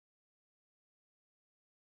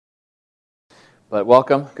But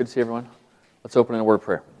welcome. Good to see everyone. Let's open in a word of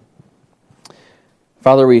prayer.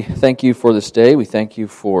 Father, we thank you for this day. We thank you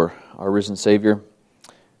for our risen Savior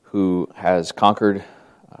who has conquered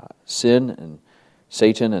sin and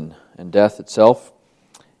Satan and death itself,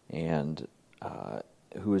 and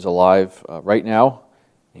who is alive right now.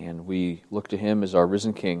 And we look to him as our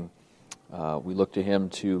risen King. We look to him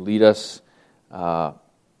to lead us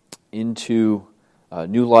into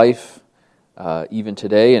new life even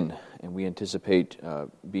today, and we anticipate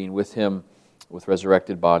being with him with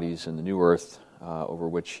resurrected bodies in the new earth over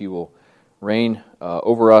which he will reign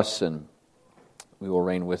over us, and we will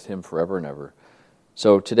reign with him forever and ever.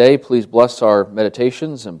 So today, please bless our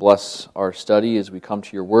meditations and bless our study as we come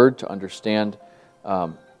to your word to understand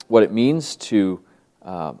what it means to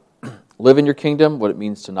live in your kingdom, what it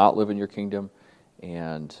means to not live in your kingdom,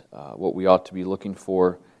 and what we ought to be looking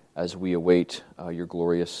for as we await your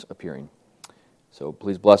glorious appearing. So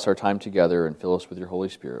please bless our time together and fill us with your Holy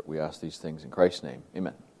Spirit. We ask these things in Christ's name.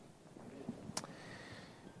 Amen.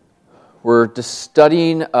 We're just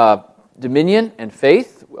studying dominion and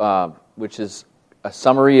faith, which is a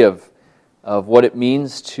summary of what it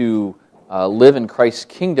means to live in Christ's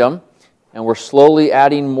kingdom. And we're slowly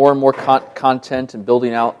adding more and more content and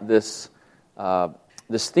building out this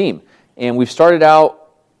theme. And we've started out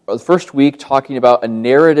the first week talking about a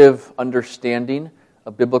narrative understanding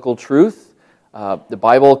of biblical truth. The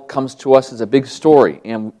Bible comes to us as a big story,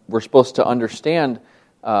 and we're supposed to understand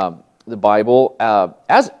the Bible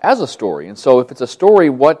as a story. And so if it's a story,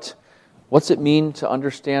 what's it mean to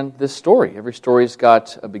understand this story? Every story's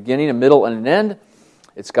got a beginning, a middle, and an end.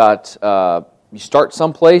 It's got, you start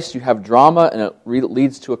someplace, you have drama, and it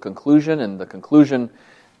leads to a conclusion, and the conclusion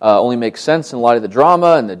only makes sense in light of the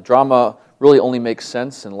drama, and the drama really only makes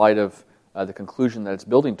sense in light of the conclusion that it's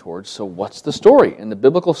building towards. So what's the story? And the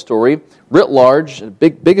biblical story, writ large, the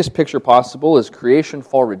biggest picture possible, is creation,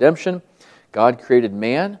 fall, redemption. God created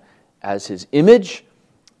man as his image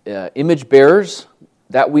bearers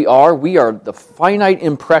that we are. We are the finite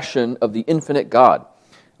impression of the infinite God.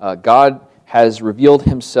 God has revealed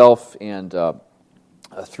himself and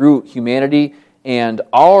through humanity, and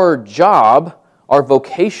our job, our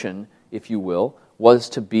vocation, if you will, was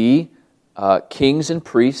to be kings and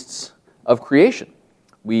priests of creation.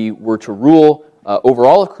 We were to rule over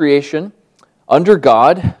all of creation under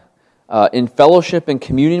God, in fellowship and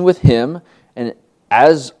communion with him, and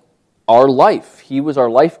as our life. He was our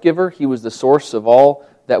life giver. He was the source of all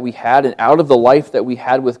that we had, and out of the life that we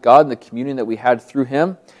had with God and the communion that we had through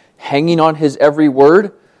him, hanging on his every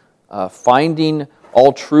word, finding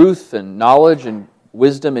all truth and knowledge and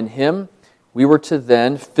wisdom in him, we were to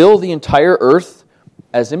then fill the entire earth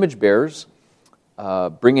as image bearers,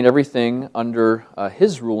 bringing everything under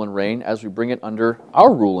his rule and reign as we bring it under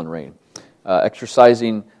our rule and reign,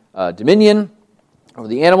 exercising dominion over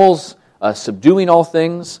the animals, subduing all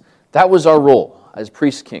things. That was our role as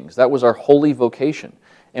priest kings. That was our holy vocation.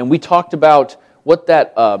 And we talked about what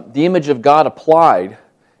that the image of God applied,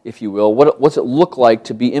 if you will. What's it look like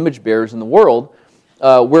to be image bearers in the world?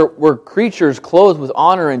 We're creatures clothed with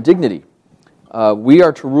honor and dignity. We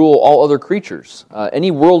are to rule all other creatures. Any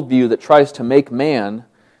worldview that tries to make man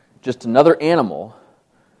just another animal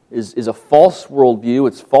is a false worldview.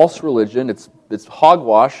 It's false religion. It's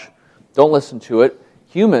hogwash. Don't listen to it.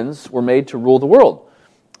 Humans were made to rule the world.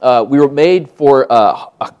 We were made for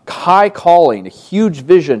a high calling, a huge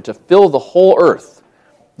vision to fill the whole earth,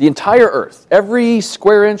 the entire earth. Every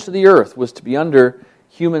square inch of the earth was to be under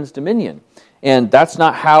humans' dominion. And that's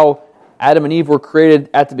not how Adam and Eve were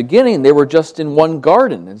created at the beginning. They were just in one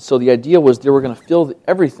garden. And so the idea was they were going to fill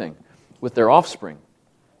everything with their offspring.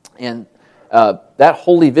 And that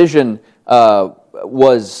holy vision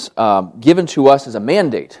was given to us as a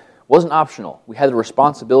mandate. It wasn't optional. We had the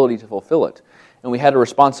responsibility to fulfill it. And we had a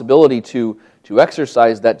responsibility to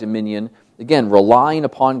exercise that dominion, again, relying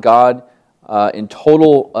upon God in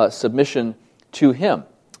total submission to him.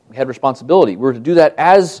 We had responsibility. We were to do that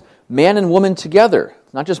as man and woman together.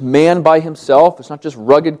 It's not just man by himself. It's not just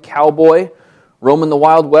rugged cowboy roaming the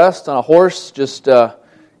Wild West on a horse, just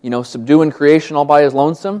subduing creation all by his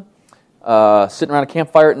lonesome, sitting around a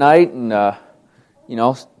campfire at night and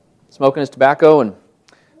smoking his tobacco and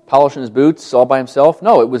polishing his boots all by himself.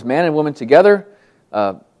 No, it was man and woman together,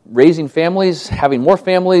 raising families, having more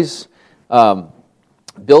families,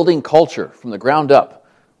 building culture from the ground up.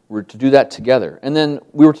 We were to do that together. And then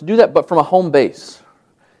we were to do that, but from a home base.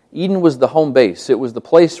 Eden was the home base. It was the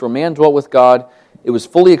place where man dwelt with God. It was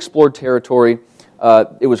fully explored territory.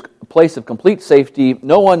 It was a place of complete safety,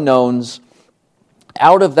 no unknowns.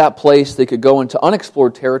 Out of that place, they could go into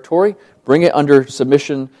unexplored territory, bring it under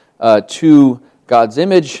submission to God's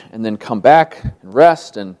image and then come back and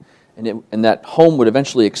rest, and that home would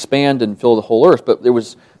eventually expand and fill the whole earth. But there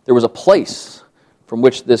was a place from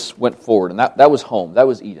which this went forward, and that was home. That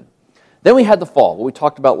was Eden. Then we had the fall, what we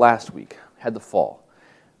talked about last week, had the fall.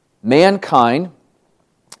 Mankind,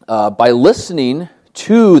 by listening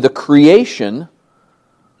to the creation,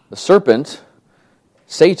 the serpent,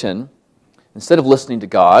 Satan, instead of listening to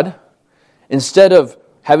God, instead of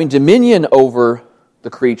having dominion over the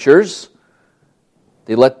creatures,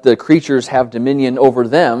 they let the creatures have dominion over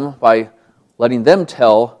them by letting them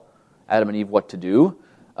tell Adam and Eve what to do.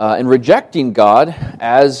 And rejecting God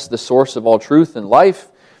as the source of all truth and life,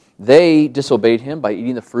 they disobeyed Him by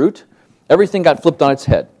eating the fruit. Everything got flipped on its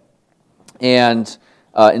head. And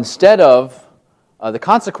instead of the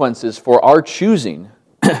consequences for our choosing,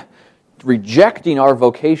 rejecting our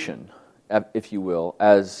vocation, if you will,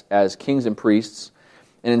 as kings and priests,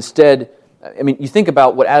 and instead, you think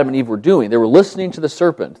about what Adam and Eve were doing. They were listening to the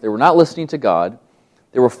serpent. They were not listening to God.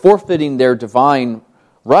 They were forfeiting their divine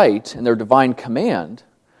right and their divine command.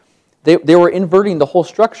 They were inverting the whole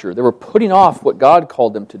structure. They were putting off what God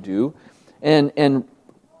called them to do and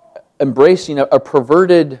embracing a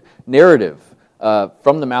perverted narrative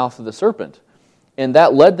from the mouth of the serpent. And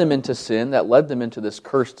that led them into sin. That led them into this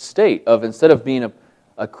cursed state of, instead of being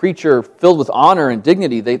a creature filled with honor and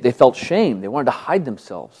dignity, they felt shame. They wanted to hide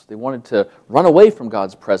themselves. They wanted to run away from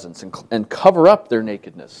God's presence and cover up their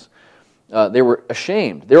nakedness. They were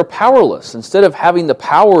ashamed. They were powerless. Instead of having the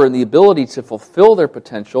power and the ability to fulfill their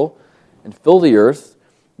potential and fill the earth,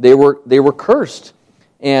 they were cursed.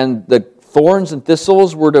 And the thorns and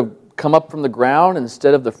thistles were to come up from the ground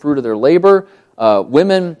instead of the fruit of their labor.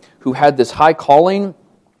 Women who had this high calling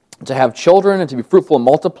to have children and to be fruitful and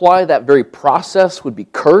multiply, that very process would be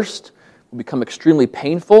cursed, would become extremely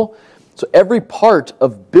painful. So every part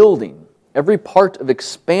of building, every part of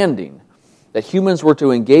expanding that humans were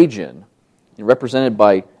to engage in, represented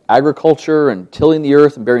by agriculture and tilling the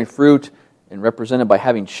earth and bearing fruit, and represented by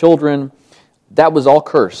having children, that was all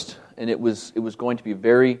cursed, and it was going to be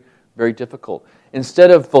very, very difficult.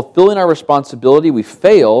 Instead of fulfilling our responsibility, we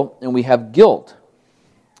fail and we have guilt.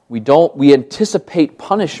 We anticipate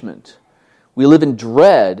punishment. We live in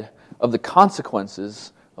dread of the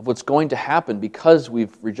consequences of what's going to happen because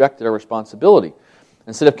we've rejected our responsibility.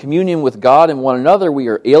 Instead of communion with God and one another, we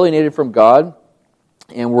are alienated from God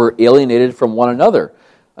and we're alienated from one another.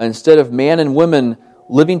 Instead of man and woman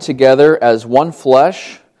living together as one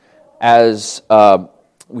flesh, as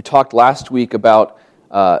we talked last week about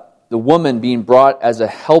the woman being brought as a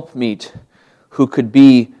helpmeet who could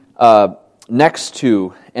be next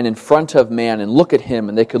to and in front of man and look at him,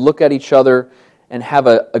 and they could look at each other and have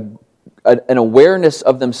an awareness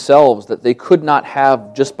of themselves that they could not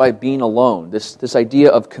have just by being alone. This idea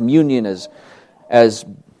of communion as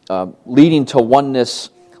leading to oneness,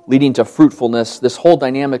 leading to fruitfulness, this whole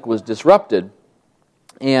dynamic was disrupted,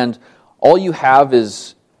 and all you have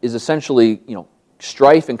is essentially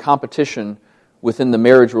strife and competition within the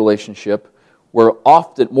marriage relationship, where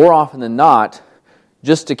more often than not,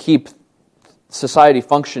 just to keep society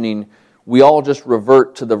functioning, we all just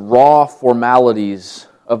revert to the raw formalities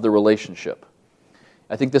of the relationship.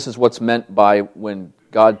 I think this is what's meant by when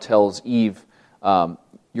God tells Eve,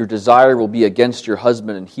 your desire will be against your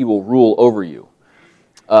husband and he will rule over you.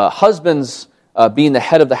 Husbands being the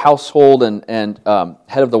head of the household and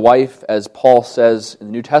head of the wife, as Paul says in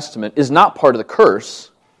the New Testament, is not part of the curse.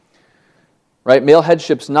 Right? Male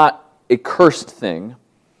headship's not a cursed thing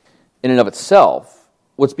in and of itself.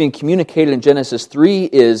 What's being communicated in Genesis 3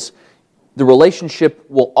 is the relationship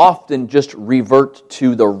will often just revert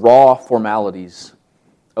to the raw formalities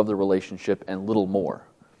of the relationship and little more.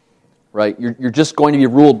 Right? You're just going to be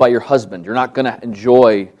ruled by your husband. You're not going to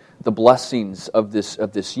enjoy the blessings of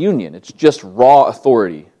this union. It's just raw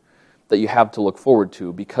authority that you have to look forward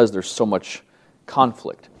to because there's so much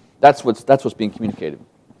conflict. That's what's being communicated.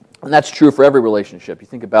 And that's true for every relationship. You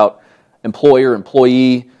think about employer,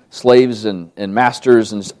 employee, slaves and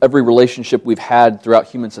masters, and every relationship we've had throughout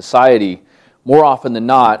human society, more often than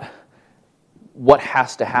not, what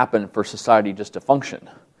has to happen for society just to function?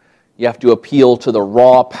 You have to appeal to the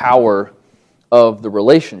raw power of the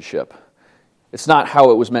relationship. It's not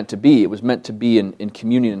how it was meant to be. It was meant to be in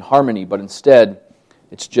communion and harmony, but instead,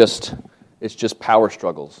 it's just power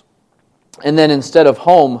struggles. And then instead of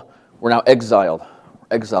home, we're now exiled.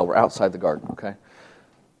 We're outside the garden, okay?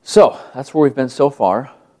 So, that's where we've been so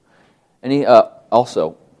far.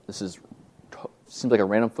 Also, this seems like a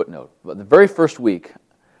random footnote, but the very first week,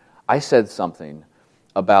 I said something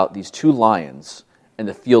about these two lions in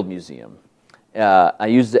the Field Museum. I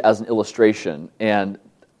used it as an illustration, and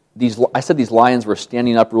I said these lions were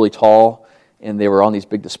standing up really tall, and they were on these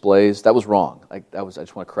big displays. That was wrong. I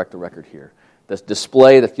just want to correct the record here. The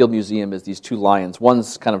display at the Field Museum is these two lions.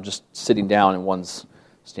 One's kind of just sitting down and one's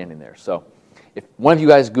standing there. So if one of you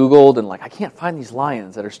guys Googled and I can't find these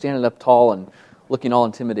lions that are standing up tall and looking all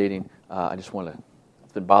intimidating, I just want to,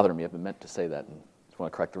 it's been bothering me. I've been meant to say that and just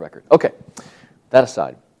want to correct the record. Okay, that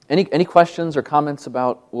aside. Any questions or comments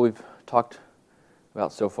about what we've talked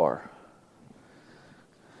about so far?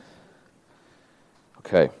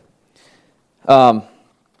 Okay. All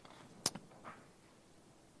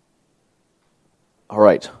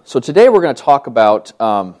right. So today we're going to talk about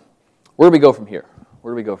where do we go from here?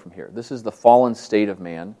 Where do we go from here? This is the fallen state of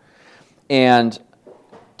man. And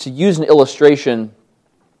to use an illustration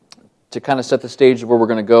to kind of set the stage of where we're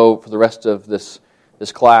going to go for the rest of this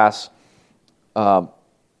class,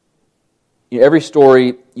 every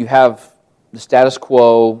story, you have the status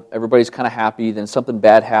quo, everybody's kind of happy, then something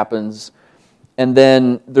bad happens, and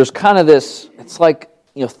then there's kind of this, it's like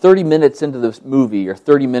 30 minutes into this movie or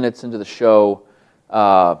 30 minutes into the show,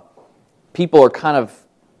 people are kind of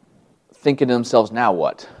thinking to themselves, now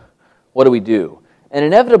what? What do we do? And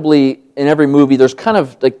inevitably, in every movie, there's kind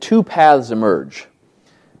of two paths emerge.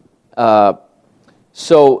 And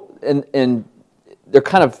they're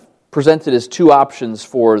kind of presented as two options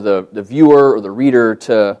for the viewer or the reader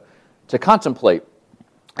to contemplate.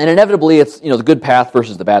 And inevitably, it's the good path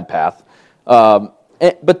versus the bad path.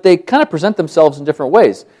 But they kind of present themselves in different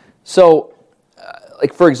ways. So,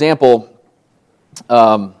 for example,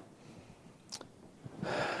 that's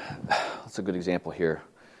a good example here.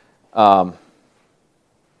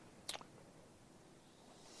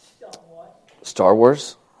 Star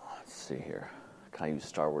Wars. Let's see here. Can I use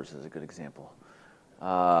Star Wars as a good example?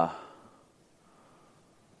 I'll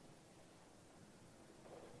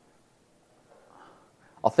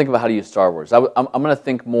think about how to use Star Wars. I'm going to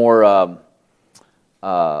think more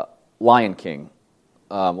Lion King.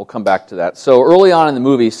 We'll come back to that. So early on in the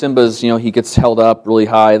movie, Simba's, he gets held up really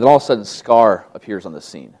high. Then all of a sudden, Scar appears on the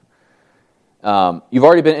scene. You've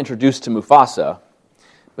already been introduced to Mufasa,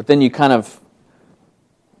 but then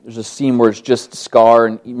there's a scene where it's just Scar.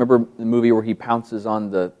 And you remember the movie where he pounces on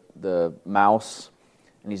the mouse,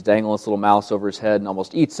 and he's dangling this little mouse over his head and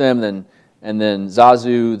almost eats him. And then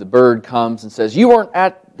Zazu, the bird, comes and says, "You weren't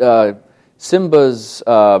at Simba's."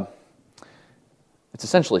 It's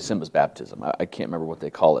essentially Simba's baptism. I can't remember what they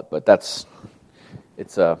call it, but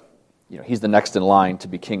he's the next in line to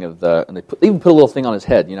be king of the. And they even put a little thing on his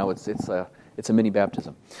head. It's a mini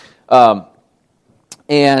baptism.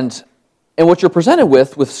 And what you're presented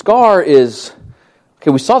with Scar is, okay,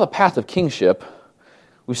 we saw the path of kingship.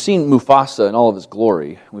 We've seen Mufasa in all of his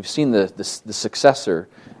glory. We've seen the successor.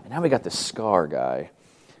 And now we got this Scar guy.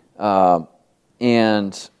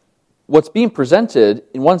 And what's being presented,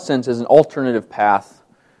 in one sense, is an alternative path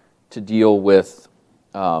to deal with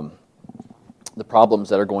the problems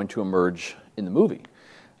that are going to emerge in the movie.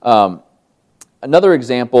 Another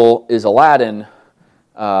example is Aladdin.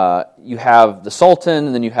 You have the Sultan,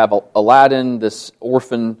 and then you have Aladdin, this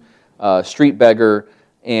orphan street beggar,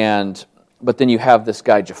 but then you have this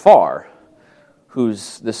guy Jafar,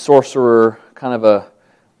 who's this sorcerer, kind of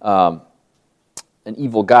an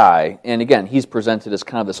evil guy. And again, he's presented as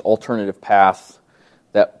kind of this alternative path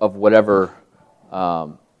of whatever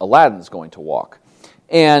Aladdin's going to walk.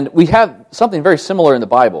 And we have something very similar in the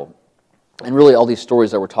Bible. And really, all these stories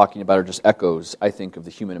that we're talking about are just echoes, I think, of the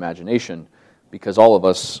human imagination, because all of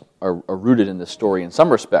us are rooted in this story in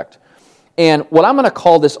some respect. And what I'm going to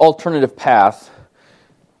call this alternative path,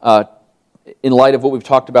 in light of what we've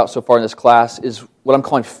talked about so far in this class, is what I'm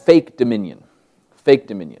calling fake dominion. Fake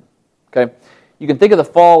dominion. Okay? You can think of the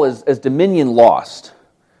fall as dominion lost.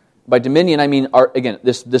 By dominion, I mean,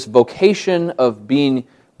 this vocation of being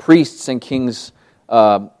priests and kings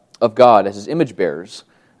of God as his image bearers.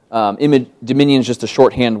 Dominion is just a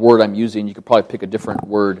shorthand word I'm using. You could probably pick a different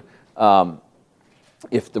word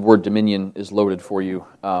if the word dominion is loaded for you.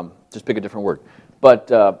 Just pick a different word. But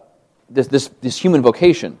this human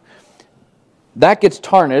vocation, that gets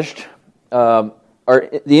tarnished. The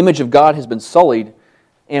image of God has been sullied,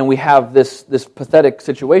 and we have this pathetic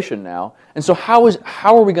situation now. And so how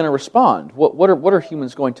are we going to respond? What are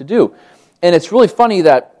humans going to do? And it's really funny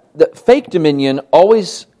that the fake dominion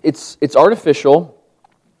always, it's artificial.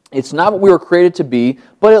 It's not what we were created to be,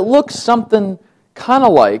 but it looks something kind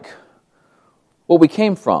of like what we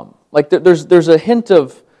came from. Like there's a hint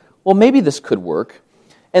of, well, maybe this could work.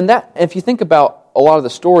 And that, if you think about a lot of the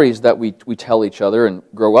stories that we tell each other and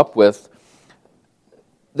grow up with,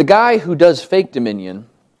 the guy who does fake dominion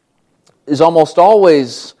is almost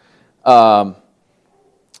always a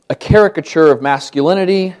caricature of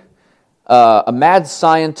masculinity, a mad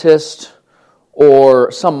scientist,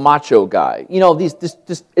 or some macho guy.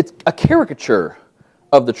 It's a caricature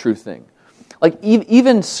of the true thing. Like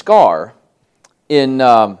even Scar in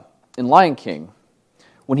Lion King,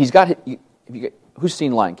 when he's got who's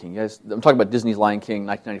seen Lion King? You guys, I'm talking about Disney's Lion King,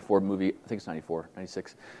 1994 movie. I think it's 94,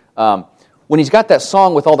 96. When he's got that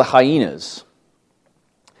song with all the hyenas,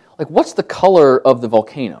 like what's the color of the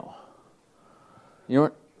volcano? You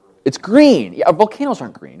know, it's green. Yeah, volcanoes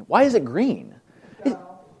aren't green. Why is it green? It's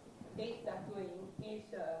not green.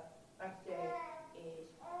 It's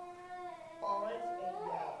orange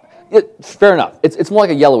and yellow. Fair enough. It's more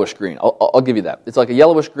like a yellowish green. I'll give you that. It's like a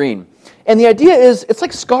yellowish green. And the idea is, it's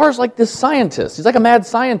like Scar's like this scientist. He's like a mad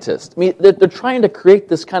scientist. I mean, they're trying to create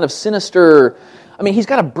this kind of sinister. I mean, he's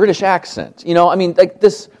got a British accent. I mean, like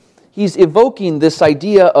this. He's evoking this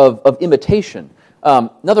idea of imitation.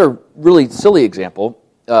 Another really silly example.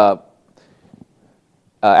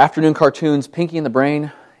 Afternoon cartoons, Pinky and the Brain.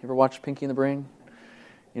 You ever watch Pinky and the Brain?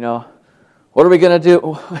 What are we going to do?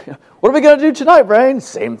 What are we going to do tonight, Brain?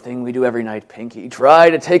 Same thing we do every night, Pinky. Try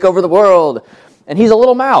to take over the world. And he's a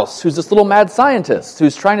little mouse who's this little mad scientist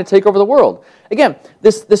who's trying to take over the world. Again,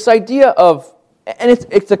 this idea of, and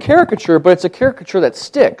it's a caricature, but it's a caricature that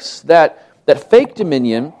sticks, that fake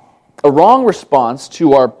dominion, a wrong response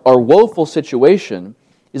to our woeful situation,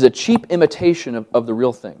 is a cheap imitation of the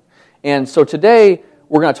real thing. And so today,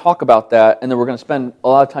 we're going to talk about that, and then we're going to spend a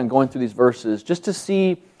lot of time going through these verses just to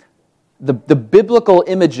see the biblical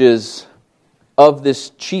images of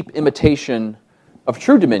this cheap imitation of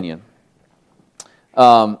true dominion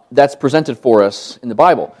that's presented for us in the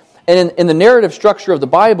Bible. And in the narrative structure of the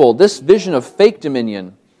Bible, this vision of fake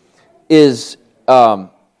dominion is in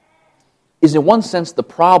one sense the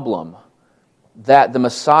problem that the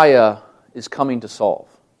Messiah is coming to solve.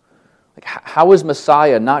 Like, how is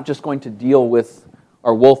Messiah not just going to deal with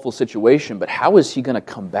our woeful situation, but how is he going to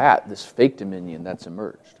combat this fake dominion that's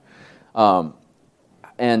emerged?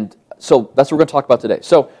 And so that's what we're going to talk about today.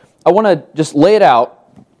 So I want to just lay it out,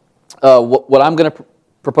 what I'm going to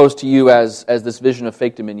propose to you as this vision of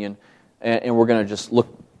fake dominion, and we're going to just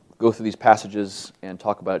go through these passages and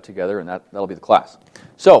talk about it together, and that'll be the class.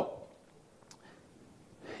 So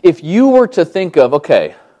if you were to think of,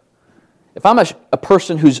 okay, if I'm a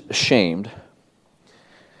person who's ashamed,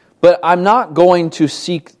 but I'm not going to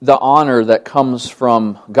seek the honor that comes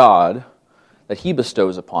from God, that He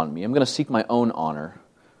bestows upon me. I'm going to seek my own honor.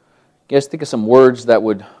 You guys think of some words that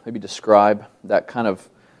would maybe describe that kind of,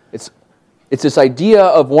 it's this idea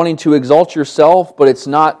of wanting to exalt yourself, but it's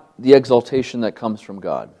not the exaltation that comes from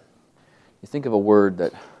God. You think of a word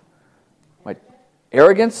that might,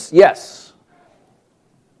 arrogance? Yes.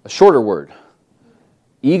 A shorter word.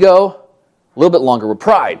 Ego? A little bit longer word.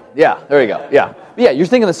 Pride. Yeah, there you go. Yeah. Yeah, you're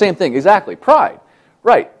thinking the same thing. Exactly. Pride.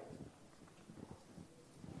 Right.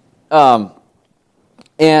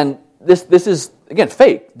 And this is, again,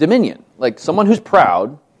 fake dominion. Like someone who's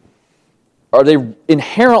proud, are they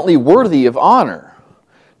inherently worthy of honor?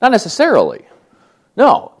 Not necessarily.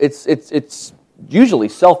 No, it's usually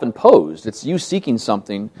self-imposed. It's you seeking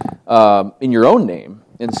something in your own name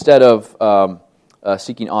instead of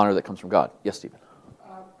seeking honor that comes from God. Yes, Stephen.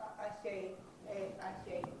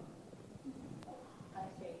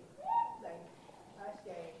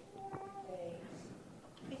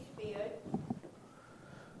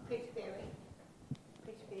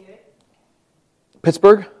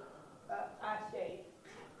 Pittsburgh? I say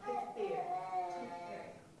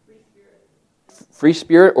Free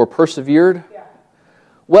spirit or persevered? Yeah.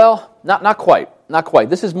 Well, not quite. Not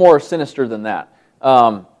quite. This is more sinister than that.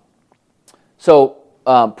 Pride. So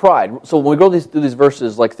when we go through these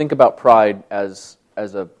verses, like think about pride as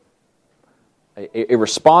a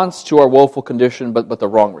response to our woeful condition, but the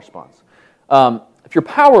wrong response. If you're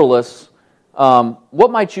powerless,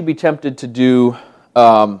 what might you be tempted to do?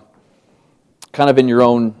 Kind of in your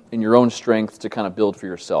own strength to kind of build for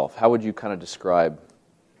yourself. How would you kind of describe,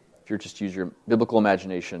 if you just use your biblical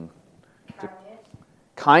imagination?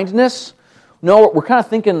 Kindness? No, we're kind of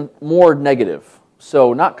thinking more negative.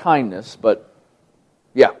 So not kindness, but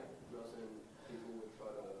yeah. People would try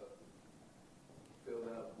to fill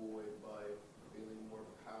that void by feeling more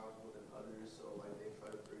powerful than others, so like they try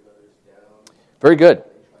to bring others down. Very good. They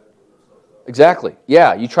try to bring themselves up. Exactly.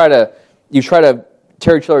 Yeah, you try to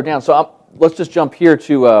tear each other down. So let's just jump here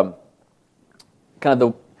to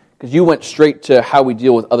because you went straight to how we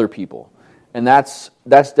deal with other people, and that's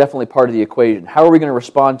definitely part of the equation. How are we going to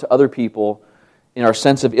respond to other people in our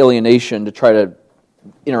sense of alienation to try to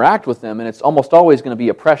interact with them? And it's almost always going to be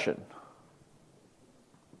oppression.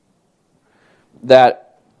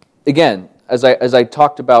 That, again, as I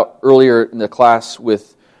talked about earlier in the class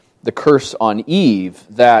with the curse on Eve,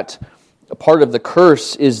 that a part of the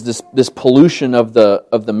curse is this pollution of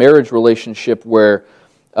the marriage relationship, where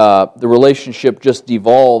the relationship just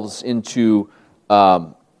devolves into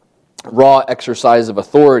raw exercise of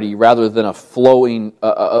authority rather than a flowing,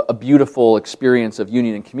 a beautiful experience of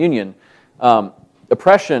union and communion.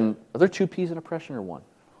 Oppression, are there two P's in oppression or one?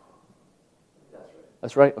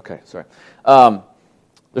 That's right? Okay, sorry.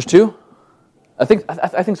 There's two? I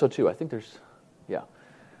think so too. I think there's, yeah.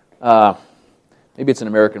 Maybe it's an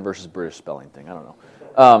American versus British spelling thing. I don't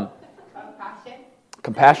know.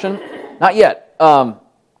 Compassion? Not yet.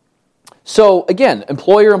 So again,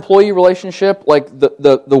 employer-employee relationship, like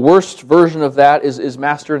the worst version of that is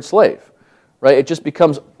master and slave, right? It just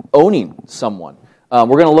becomes owning someone. We're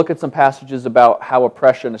going to look at some passages about how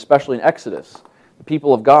oppression, especially in Exodus, the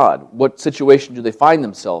people of God, what situation do they find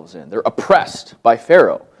themselves in? They're oppressed by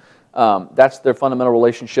Pharaoh. That's their fundamental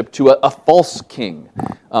relationship to a false king.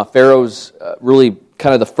 Pharaoh's really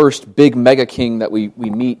kind of the first big mega king that we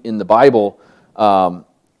meet in the Bible,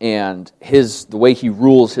 and the way he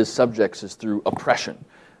rules his subjects is through oppression,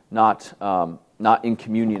 not in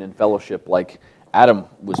communion and fellowship like Adam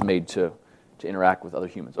was made to interact with other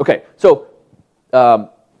humans. Okay, so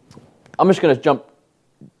I'm just going to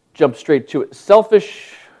jump straight to it.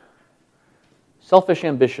 Selfish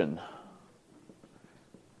ambition.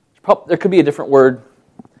 There could be a different word,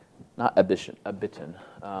 not ambition,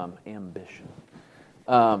 ambition.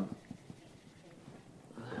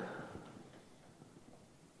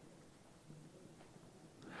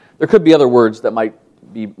 There could be other words that might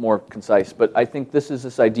be more concise, but I think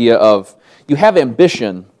this idea of you have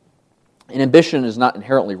ambition, and ambition is not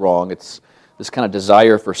inherently wrong. It's this kind of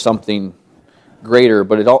desire for something greater,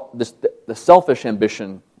 but the selfish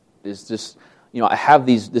ambition is just, I have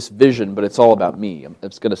this vision, but it's all about me.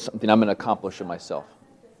 It's something I'm going to accomplish in myself.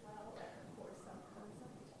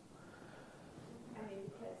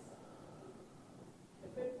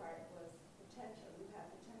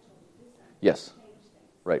 Yes.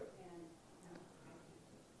 Right.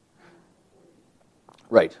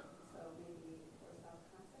 Right.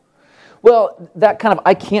 Well, that kind of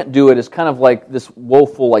I can't do it is kind of like this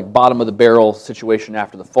woeful, like bottom of the barrel situation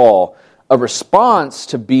after the fall. A response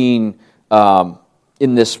to being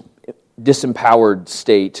in this disempowered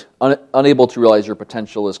state, unable to realize your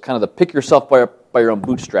potential, is kind of the pick yourself by your own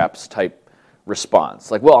bootstraps type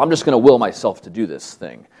response. Like, well, I'm just going to will myself to do this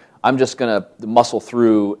thing. I'm just going to muscle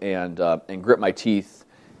through and grit my teeth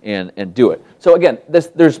and do it. So again,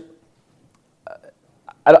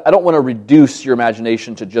 I don't want to reduce your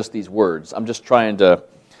imagination to just these words. I'm just trying to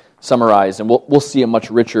summarize, and we'll see a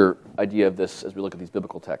much richer idea of this as we look at these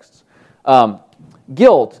biblical texts.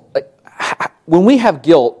 Guilt. When we have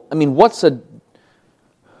guilt, I mean, what's the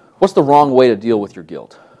wrong way to deal with your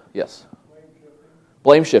guilt? Yes.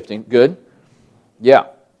 Blame shifting. Good. Yeah.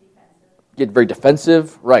 Get very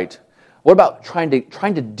defensive. Right. What about trying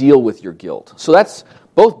to deal with your guilt? So that's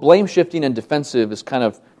both blame shifting and defensive is kind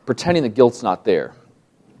of pretending the guilt's not there.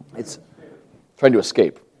 It's trying to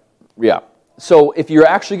escape. Yeah. So if you're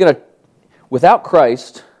actually going to, without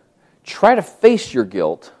Christ, try to face your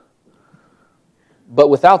guilt, but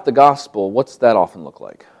without the gospel, what's that often look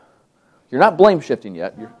like? You're not blame shifting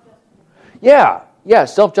yet. Yeah,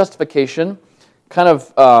 self-justification. Kind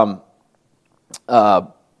of,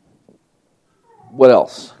 what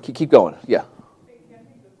else? Keep going. Yeah.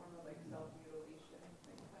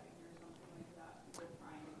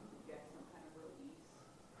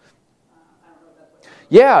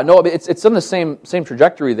 Yeah, no, it's on the same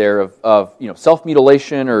trajectory there of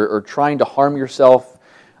self-mutilation or trying to harm yourself.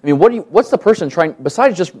 I mean, what's the person trying,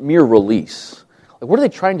 besides just mere release? Like, what are they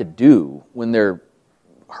trying to do when they're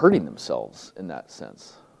hurting themselves in that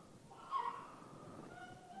sense?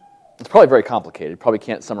 It's probably very complicated. Probably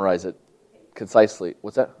can't summarize it concisely.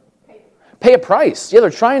 What's that? Pay a price. Yeah, they're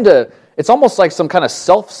trying to. It's almost like some kind of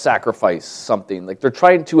self-sacrifice. Something like they're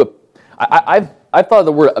trying to. I've thought of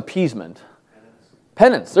the word appeasement.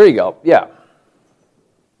 Penance. There you go. Yeah.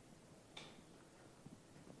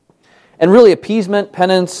 And really, appeasement,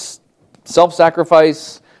 penance,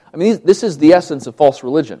 self-sacrifice. I mean, this is the essence of false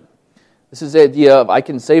religion. This is the idea of I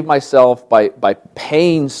can save myself by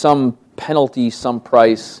paying some penalty, some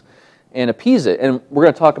price, and appease it. And we're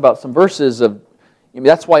going to talk about some verses of. I mean,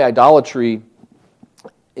 that's why idolatry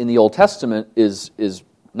in the Old Testament is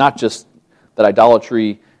not just that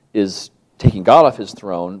idolatry is taking God off His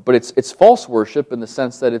throne, but it's false worship in the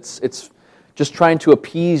sense that it's just trying to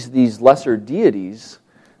appease these lesser deities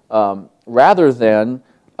rather than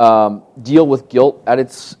deal with guilt at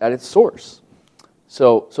its source.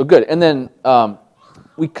 So good. And then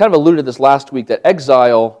we kind of alluded to this last week that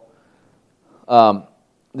exile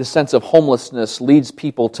the sense of homelessness leads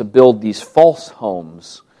people to build these false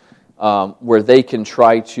homes where they can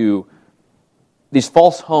try to, these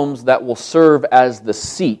false homes that will serve as the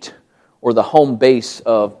seat or the home base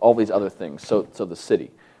of all these other things, so the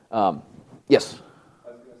city. Yes?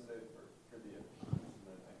 I was going to say, for the appeasement,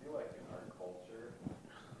 I feel like in our culture,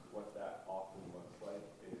 what that often looks like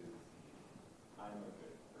is, I'm a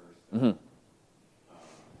good person. Mm-hmm. I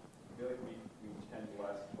feel like we tend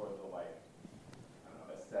less toward the, like, I don't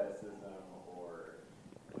know, asceticism or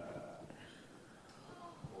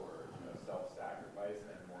self-sacrifice,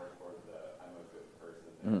 and more toward the, I'm a good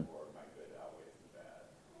person, therefore my good outweighs the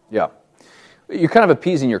bad. Yeah. You're kind of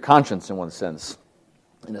appeasing your conscience in one sense,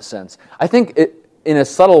 in a sense. I think in a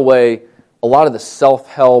subtle way, a lot of the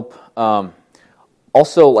self-help,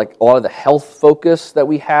 also like a lot of the health focus that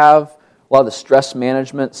we have, a lot of the stress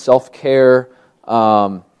management, self-care,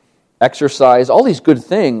 exercise, all these good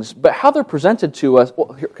things, but how they're presented to us.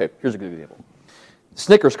 Well, here's a good example.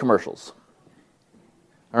 Snickers commercials.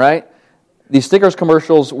 All right? These Snickers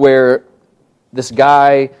commercials where this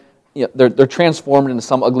guy, they're transformed into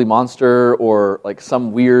some ugly monster or like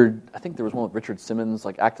some weird, I think there was one with Richard Simmons,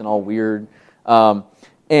 like acting all weird.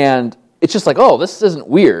 And it's just like, oh, this isn't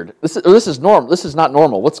weird. This is normal. This is not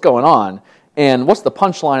normal. What's going on? And what's the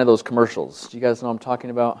punchline of those commercials? Do you guys know what I'm talking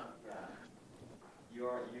about? Yeah. You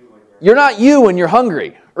aren't you when You're not you when you're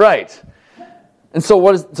hungry. Right. And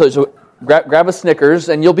so so grab a Snickers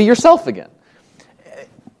and you'll be yourself again.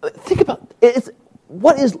 Think about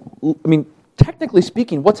technically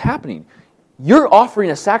speaking, what's happening? You're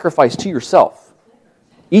offering a sacrifice to yourself.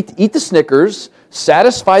 Eat the Snickers,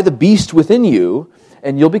 satisfy the beast within you,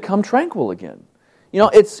 and you'll become tranquil again.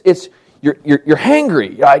 You're hangry.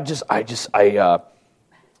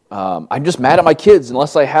 I'm just mad at my kids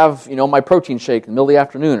unless I have my protein shake in the middle of the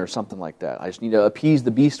afternoon or something like that. I just need to appease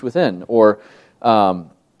the beast within, or I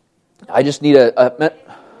just need a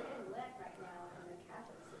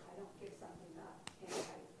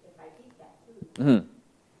Mm-hmm.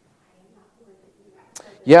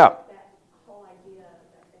 Yeah. That whole idea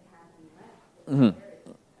that they have in Lent.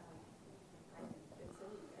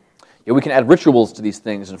 Yeah, we can add rituals to these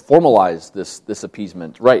things and formalize this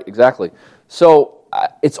appeasement. Right, exactly. So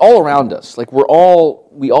it's all around us. Like we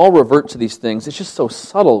all revert to these things. It's just so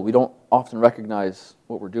subtle. We don't often recognize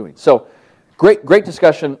what we're doing. So great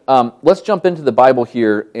discussion. Let's jump into the Bible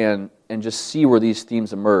here and just see where these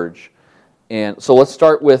themes emerge. And so let's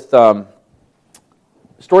start with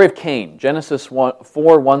story of Cain, Genesis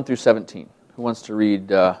 4:1 through 17. Who wants to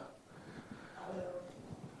read? All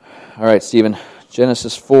right, Stephen.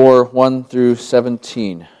 Genesis 4:1 through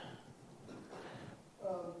 17.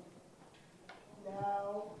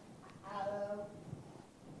 Now Adam,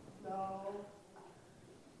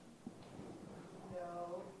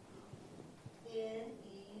 and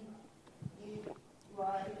Eve is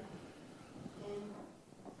right in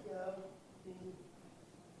the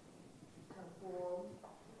conform.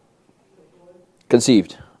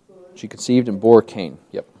 Conceived. She conceived and bore Cain.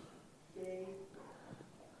 Yep.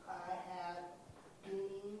 I have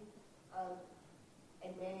been a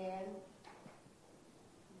man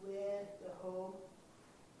with the hope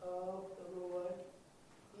of the Lord,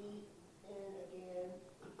 and again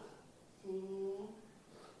seeing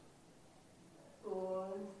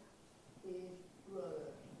born his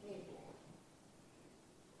brother Abel.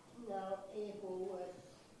 Now Abel was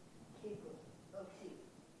keeper of sheep,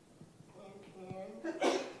 and a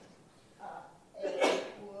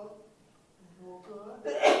worker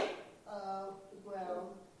of the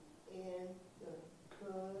ground, and the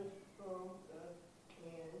firstborn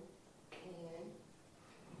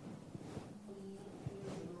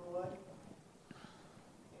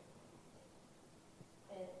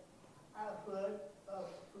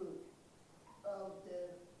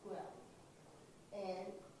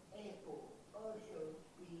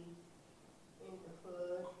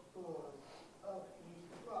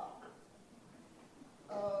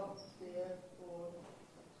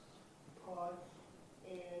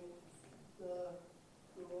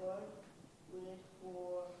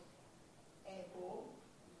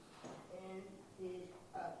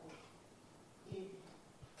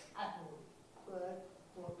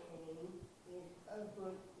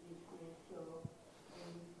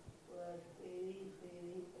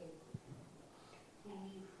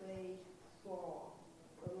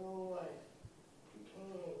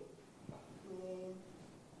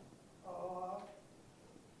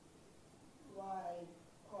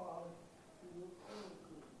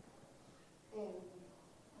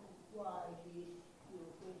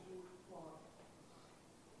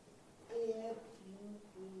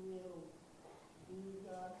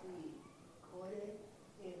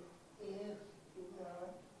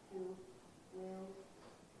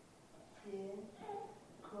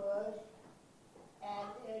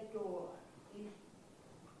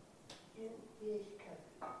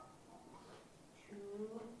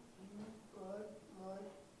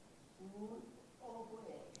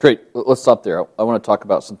Great. Let's stop there. I want to talk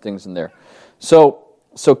about some things in there. So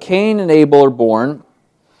Cain and Abel are born,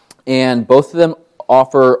 and both of them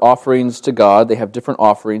offer offerings to God. They have different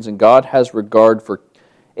offerings, and God has regard for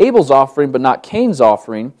Abel's offering, but not Cain's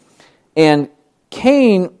offering. And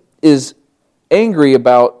Cain is angry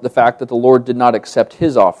about the fact that the Lord did not accept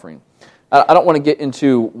his offering. I don't want to get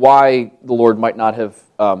into why the Lord might not have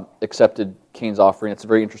accepted Cain's offering. It's a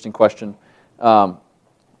very interesting question.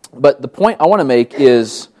 But the point I want to make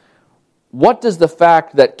is, what does the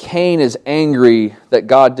fact that Cain is angry that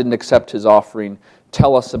God didn't accept his offering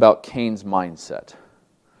tell us about Cain's mindset?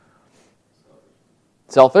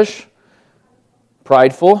 Selfish?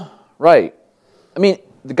 Prideful? Right. I mean,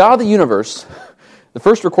 the God of the universe, the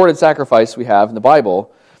first recorded sacrifice we have in the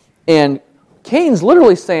Bible, and Cain's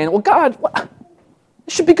literally saying, well, God, it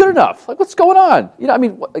should be good enough. Like, what's going on? You know, I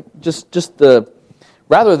mean,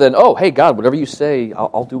 rather than, oh, hey, God, whatever you say,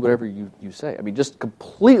 I'll do whatever you say. I mean, just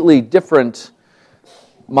completely different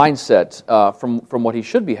mindset from what he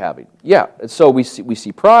should be having. Yeah, and so we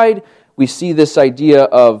see pride. We see this idea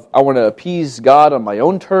of, I want to appease God on my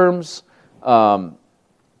own terms. And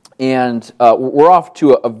we're off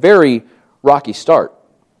to a very rocky start.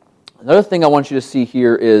 Another thing I want you to see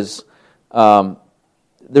here is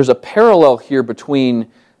there's a parallel here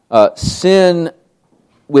between sin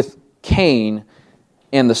with Cain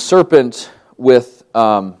and the serpent with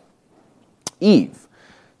Eve.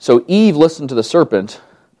 So Eve listened to the serpent,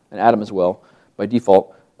 and Adam as well, by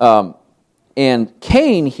default. And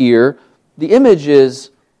Cain here, the image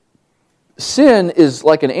is, sin is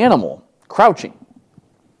like an animal crouching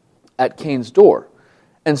at Cain's door.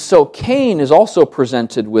 And so Cain is also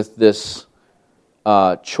presented with this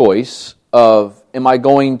choice of, am I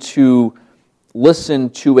going to listen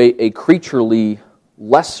to a creaturely,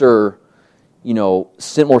 lesser,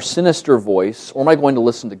 more sinister voice, or am I going to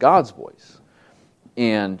listen to God's voice?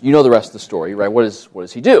 And you know the rest of the story, right? What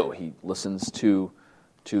does he do? He listens to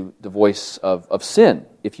the voice of sin,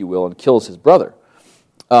 if you will, and kills his brother.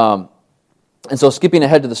 And so skipping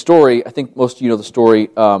ahead to the story, I think most of you know the story.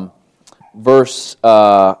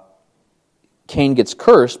 Cain gets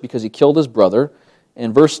cursed because he killed his brother.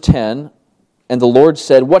 In verse 10, and the Lord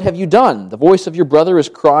said, what have you done? The voice of your brother is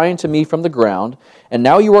crying to me from the ground, and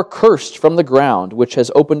now you are cursed from the ground, which has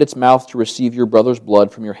opened its mouth to receive your brother's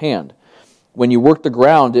blood from your hand. When you work the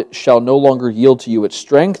ground, it shall no longer yield to you its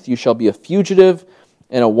strength. You shall be a fugitive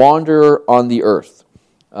and a wanderer on the earth.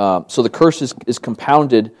 So the curse is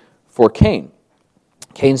compounded for Cain.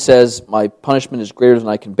 Cain says, my punishment is greater than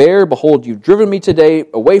I can bear. Behold, you've driven me today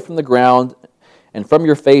away from the ground, and from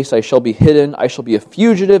your face I shall be hidden. I shall be a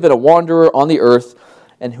fugitive and a wanderer on the earth,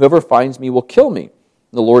 and whoever finds me will kill me.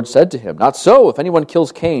 The Lord said to him, not so. If anyone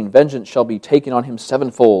kills Cain, vengeance shall be taken on him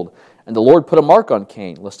sevenfold. And the Lord put a mark on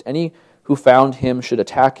Cain, lest any who found him should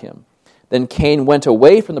attack him. Then Cain went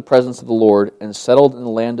away from the presence of the Lord and settled in the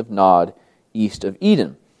land of Nod, east of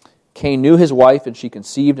Eden. Cain knew his wife, and she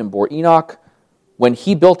conceived and bore Enoch. When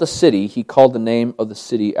he built a city, he called the name of the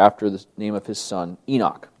city after the name of his son,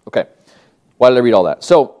 Enoch. Okay, why did I read all that?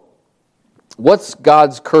 So, what's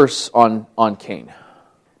God's curse on Cain?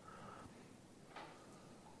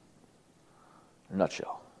 In a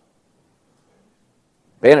nutshell.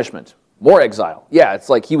 Banishment. More exile. Yeah, it's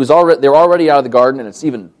like they're already out of the garden, and it's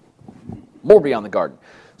even more beyond the garden.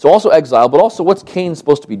 So also exile, but also what's Cain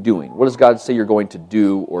supposed to be doing? What does God say you're going to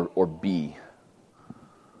do or be?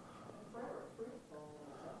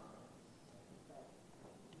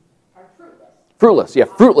 Fruitless, yeah,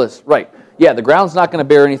 fruitless, right. Yeah, the ground's not going to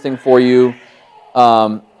bear anything for you.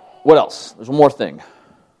 What else? There's one more thing.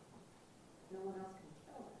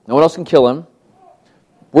 No one else can kill him.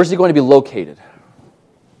 Where's he going to be located?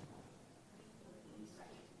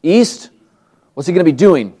 East? What's he going to be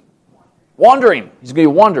doing? Wandering. He's going to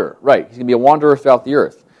be a wanderer, right. He's going to be a wanderer throughout the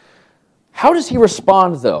earth. How does he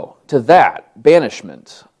respond, though, to that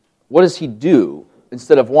banishment? What does he do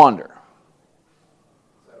instead of wander?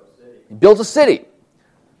 He builds a city.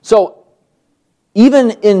 So, even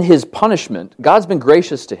in his punishment, God's been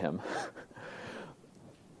gracious to him.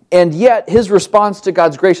 And yet, his response to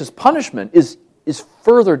God's gracious punishment is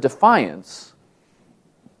further defiance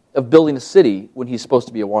of building a city when he's supposed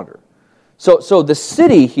to be a wanderer. So the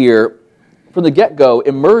city here, from the get-go,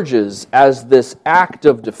 emerges as this act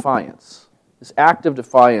of defiance. This act of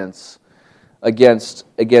defiance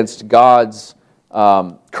against God's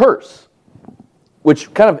curse.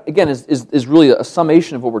 Which kind of, again, is really a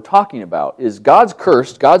summation of what we're talking about, is God's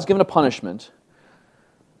cursed, God's given a punishment.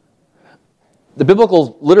 The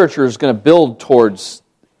biblical literature is going to build towards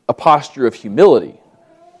a posture of humility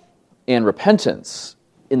and repentance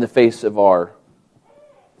in the face of our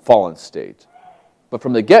fallen state. But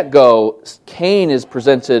from the get-go, Cain is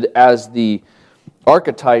presented as the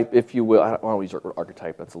archetype, if you will. I don't want to use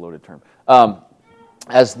archetype, that's a loaded term.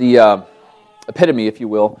 As the epitome, if you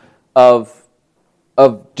will, of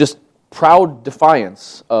just proud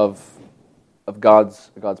defiance of God's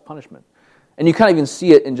punishment. And you kind of even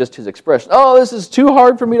see it in just his expression. Oh, this is too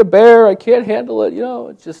hard for me to bear. I can't handle it.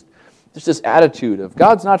 It's just this attitude of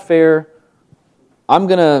God's not fair. I'm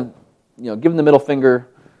going to give him the middle finger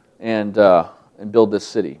and build this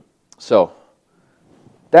city. So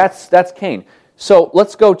that's Cain. So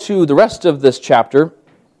let's go to the rest of this chapter.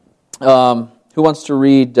 Who wants to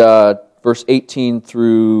read verse 18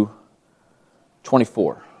 through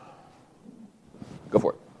 24? Go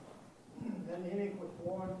for it. Then Enoch was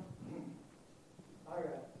born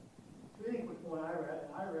Irad. Enoch was born Irad,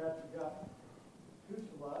 and Irad begot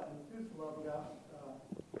Tusela, and Tusela begot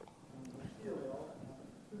Seliel,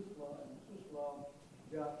 Tusela, and Tusela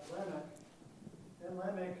begot Lamech. Then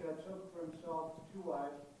Lamech took for himself 2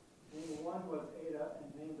 wives. Named one was Ada, and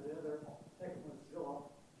named the other, second was Zillah.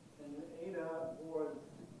 And Ada bore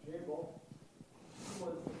Jabal. He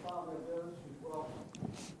was the father of those who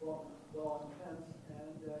dwell in tents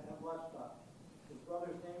and have livestock. His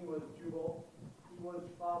brother's name was Jubal. He was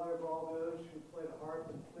father of all those who played harp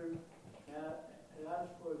and flute. And as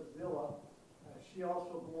for Zillah, she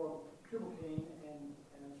also bore Tubal-Cain, and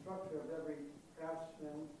instructor of every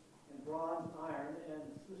craftsman in bronze, iron, and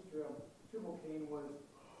the sister of Tubal-Cain was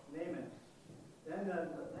Naaman. Then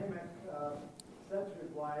Lamech said to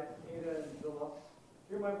his wife, Ada and Zillah,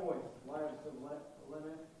 "Hear my voice, wives of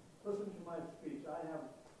Lamech. Listen to my speech. I have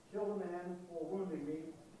killed a man for wounding me,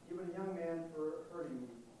 even a young man for hurting me.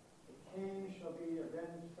 If Cain shall be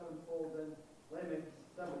avenged sevenfold, then Lamech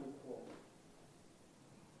 70-fold."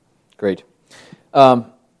 Great.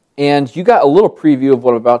 And you got a little preview of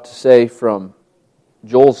what I'm about to say from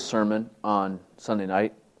Joel's sermon on Sunday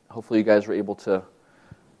night. Hopefully you guys were able to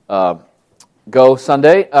go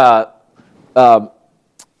Sunday.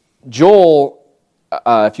 Joel,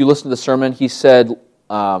 if you listen to the sermon, he said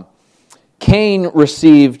Cain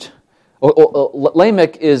received...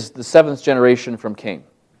 Lamech is the 7th generation from Cain.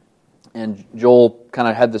 And Joel kind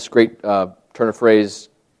of had this great turn of phrase.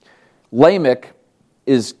 Lamech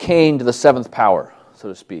is Cain to the 7th power, so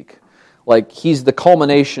to speak. Like, he's the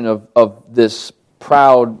culmination of this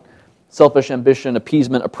proud, selfish ambition,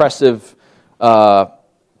 appeasement, oppressive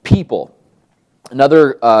people.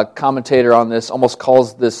 Another commentator on this almost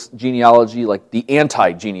calls this genealogy like the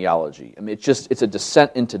anti-genealogy. I mean, it's a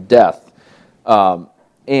descent into death. I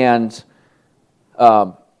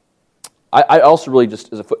also really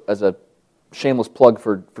just, as a shameless plug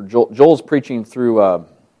for Joel's preaching through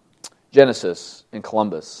Genesis in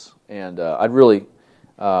Columbus, and I'd really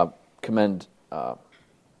commend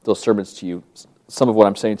those sermons to you. Some of what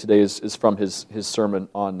I'm saying today is from his sermon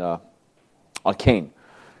on Cain.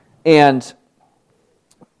 And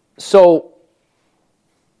so,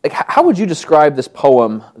 like, how would you describe this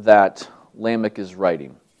poem that Lamech is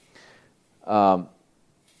writing? Again,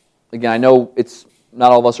 I know it's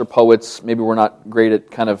not all of us are poets. Maybe we're not great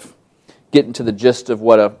at kind of getting to the gist of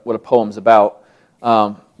what a poem's about.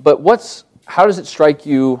 But how does it strike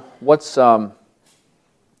you? What's it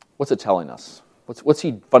telling us? What's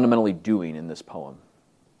he fundamentally doing in this poem?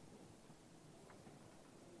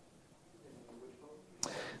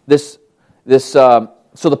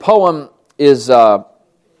 So the poem is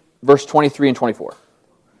verse 23 and 24.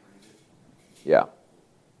 Yeah.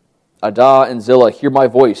 Ada and Zillah, hear my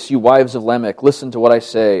voice, you wives of Lamech, listen to what I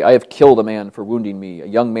say. I have killed a man for wounding me, a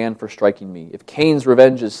young man for striking me. If Cain's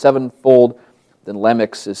revenge is 7-fold, then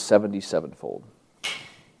Lamech's is 77-fold.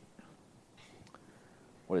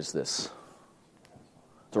 What is this?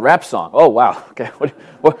 It's a rap song. Oh, wow. Okay. What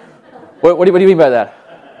do you mean by that?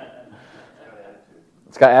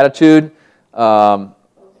 It's got attitude.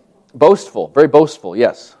 Boastful. Very boastful,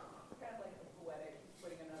 yes. Kind of like the poetic,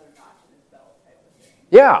 putting another notch in his belt type of thing.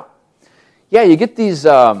 Yeah. Yeah, you get these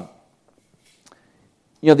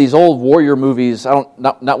these old warrior movies.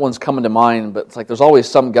 Not one's coming to mind, but it's like there's always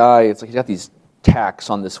some guy, it's like he's got these tacks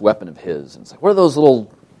on this weapon of his. And it's like, what do those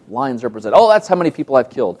little lines represent? Oh, that's how many people I've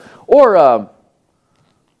killed. Or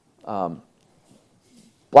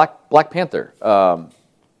Black Panther.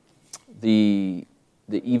 The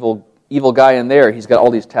evil guy in there, he's got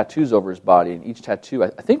all these tattoos over his body, and each tattoo, I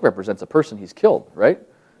think, represents a person he's killed, right?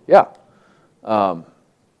 Yeah.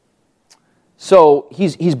 So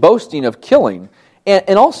he's boasting of killing,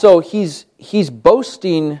 and also he's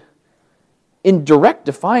boasting in direct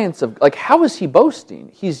defiance of, like, how is he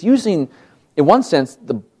boasting? He's using, in one sense,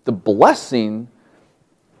 the blessing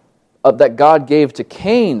that God gave to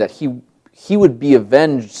Cain, that he he would be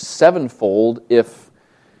avenged sevenfold if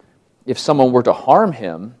someone were to harm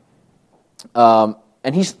him.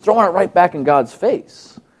 And he's throwing it right back in God's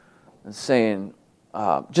face and saying,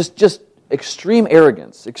 just extreme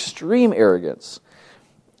arrogance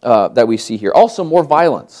that we see here. Also, more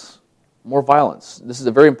violence. This is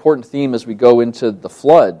a very important theme as we go into the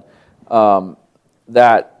flood,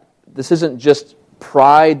 that this isn't just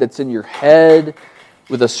pride that's in your head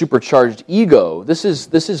with a supercharged ego. This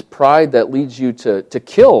is pride that leads you to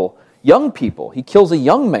kill young people. He kills a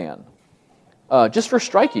young man just for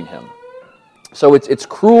striking him. So it's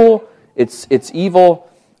cruel, it's evil,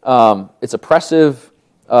 it's oppressive,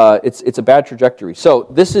 it's a bad trajectory. So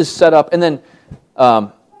this is set up, and then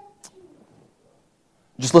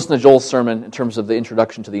just listen to Joel's sermon in terms of the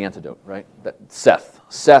introduction to the antidote, right? That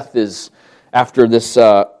Seth is, after this,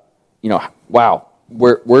 wow,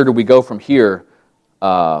 where do we go from here?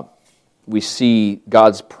 We see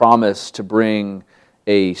God's promise to bring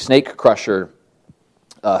a snake crusher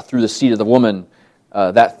through the seed of the woman.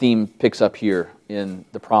 That theme picks up here in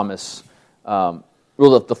the promise,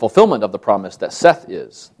 the fulfillment of the promise that Seth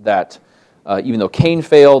is, that even though Cain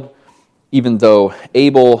failed, even though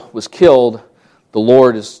Abel was killed, the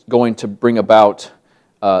Lord is going to bring about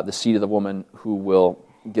the seed of the woman who will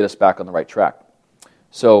get us back on the right track.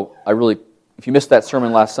 So if you missed that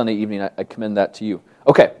sermon last Sunday evening, I commend that to you.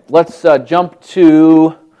 Okay, let's jump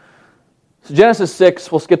to Genesis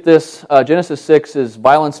 6. We'll skip this. Genesis 6 is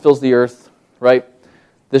violence fills the earth, right?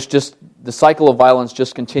 The cycle of violence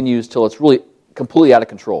just continues till it's really completely out of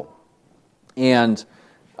control. And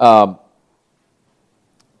so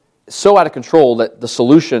out of control that the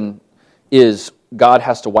solution is God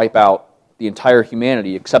has to wipe out the entire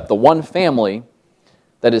humanity except the one family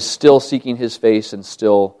that is still seeking his face and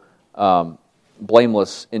still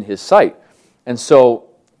blameless in his sight. And so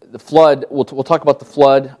the flood, we'll talk about the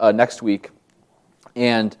flood next week,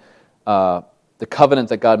 and the covenant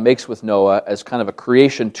that God makes with Noah as kind of a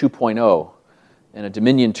creation 2.0 and a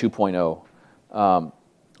dominion 2.0.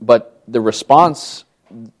 But the response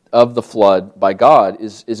of the flood by God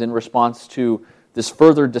is in response to this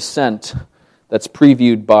further descent that's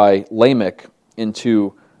previewed by Lamech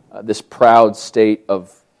into this proud state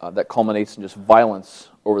of that culminates in just violence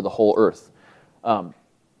over the whole earth.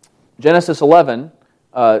 Genesis 11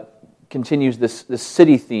 continues this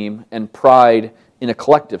city theme and pride in a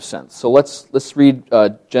collective sense. So let's read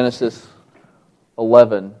Genesis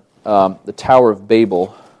 11, the Tower of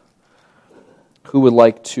Babel. Who would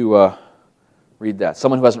like to read that?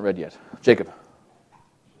 Someone who hasn't read yet. Jacob.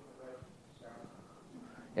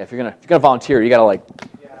 Yeah, if you're gonna volunteer, you gotta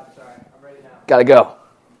Yeah, I'm sorry. I'm ready now. gotta go.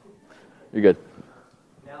 You're good.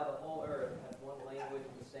 Now the whole earth had one language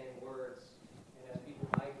and the same words, and as people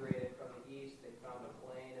migrated from the east, they found a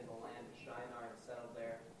plain in the land of Shinar and settled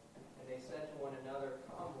there. And they said to one another,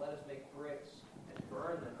 "Come, let us make bricks and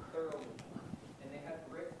burn them thoroughly." And they had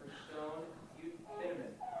brick for stone,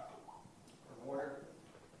 bitumen for mortar.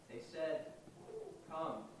 They said,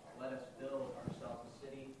 "Come, let us build ourselves a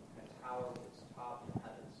city, a tower with its top in the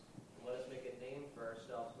heavens. Let us make a name for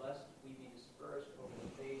ourselves, lest we be dispersed over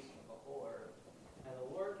the face of the whole earth." And the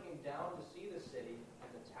Lord came down to see the city and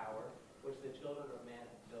the tower, which the children of man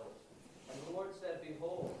had built. And the Lord said,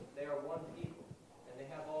 "Behold, they are one people, and they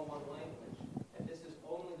have all one language. And this is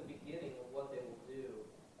only the beginning of what they will do,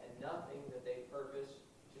 and nothing that they purpose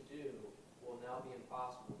to do will now be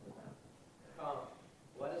impossible for them. Come,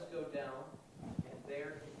 let us go down, and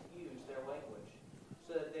there confuse their language,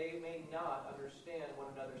 so that they may not understand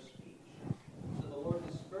one another's speech." So the Lord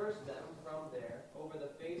dispersed them from there over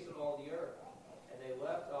the face of all the earth, and they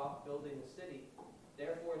left off building the city.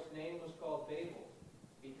 Therefore its name was called Babel,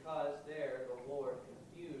 because there the Lord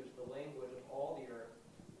confused the language of all the earth,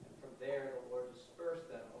 and from there the Lord dispersed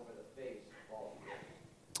them over the face of all the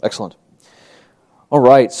earth. Excellent. All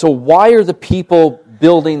right, so why are the people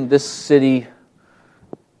building this city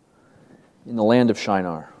in the land of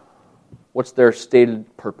Shinar? What's their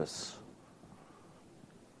stated purpose?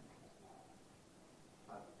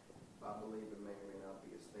 I believe it may or may not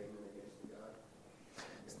be a statement against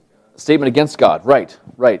God. Statement against God, right.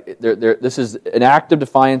 This is an act of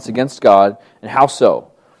defiance against God, and how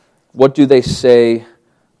so? What do they say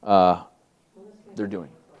they're doing?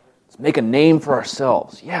 Let's make a name for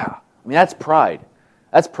ourselves. Yeah, I mean, that's pride.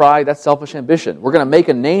 That's selfish ambition. We're going to make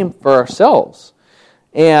a name for ourselves.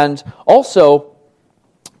 And also,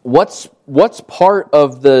 what's part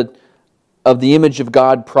of the image of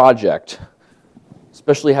God project,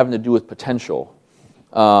 especially having to do with potential?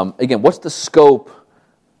 Again, what's the scope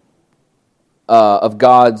of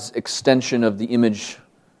God's extension of the image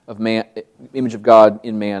of God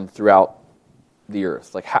in man throughout the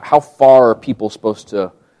earth? Like, how far are people supposed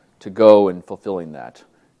to go in fulfilling that,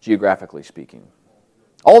 geographically speaking?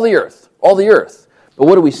 All the earth. But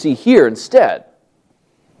what do we see here instead?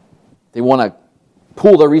 They want to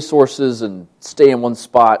pool their resources and stay in one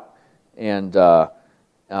spot. And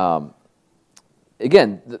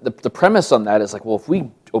again, the premise on that is like, well, if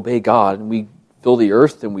we obey God and we fill the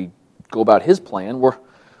earth and we go about His plan,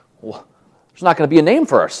 there's not going to be a name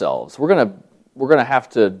for ourselves. We're going to have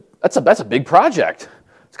to. That's a big project.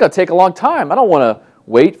 It's going to take a long time. I don't want to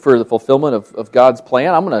wait for the fulfillment of God's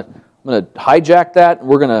plan. I'm going to hijack that, and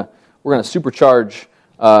we're going to supercharge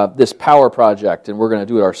this power project, and we're going to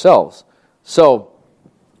do it ourselves. So,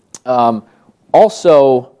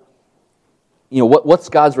 also, what's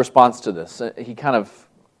God's response to this? He kind of,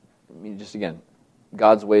 just again,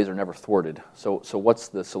 God's ways are never thwarted. So what's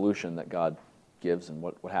the solution that God gives, and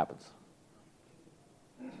what happens?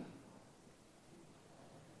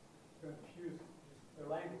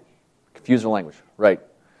 Confuse their language, right.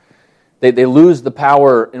 They lose the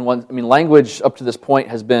power in one. Language up to this point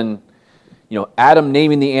has been, Adam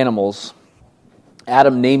naming the animals,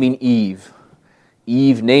 Adam naming Eve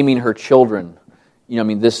naming her children.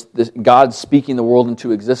 This God speaking the world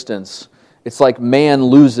into existence. It's like man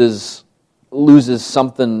loses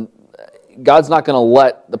something. God's not going to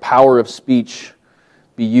let the power of speech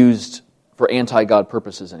be used for anti-God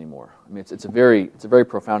purposes anymore. It's a very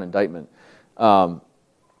profound indictment. And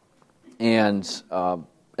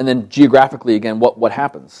then geographically, again, what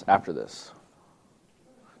happens after this?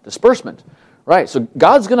 Disbursement, right? So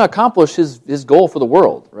God's going to accomplish His goal for the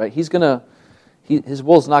world, right? His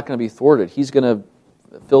will is not going to be thwarted. He's going to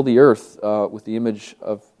fill the earth with the image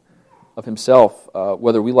of Himself,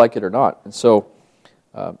 whether we like it or not. And so,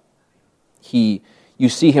 you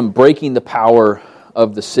see Him breaking the power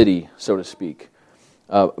of the city, so to speak,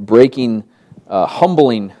 humbling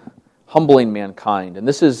mankind, and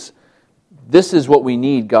this is what we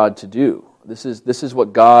need God to do. This is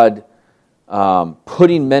what God,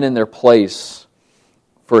 putting men in their place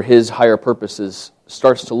for His higher purposes,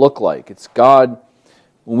 starts to look like. It's God,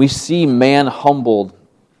 when we see man humbled,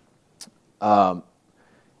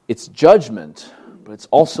 it's judgment, but it's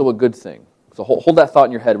also a good thing. So hold that thought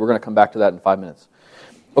in your head. We're going to come back to that in 5 minutes.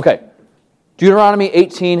 Okay, Deuteronomy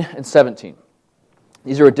 18 and 17.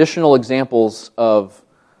 These are additional examples of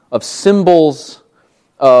symbols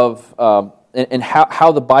of and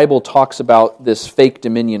how the Bible talks about this fake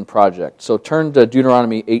dominion project. So turn to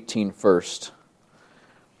Deuteronomy 18 first.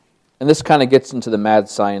 And this kind of gets into the mad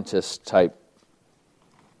scientist type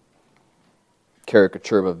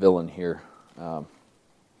caricature of a villain here.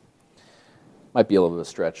 Might be a little bit of a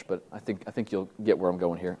stretch, but I think you'll get where I'm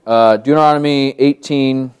going here. Deuteronomy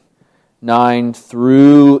 18, 9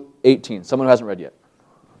 through 18. Someone who hasn't read yet.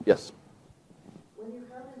 Yes. When you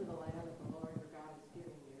come into the land that the Lord your God is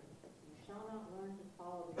giving you, you shall not learn to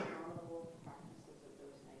follow the abominable practices of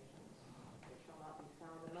those nations. There shall not be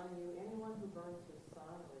found among you anyone who burns his son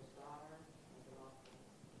or his daughter as an offering,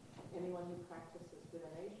 anyone who practices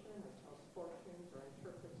divination or tells fortunes or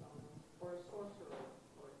interprets omens, or a sorcerer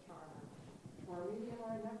or a charmer, or a medium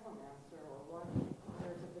or a necromancer, or one who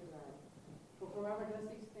honors of the dead. For whoever does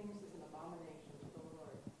these things is an abomination to the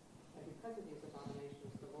Lord. And because of these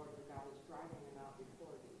abominations, the Lord your God is driving them out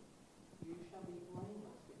before thee. You shall be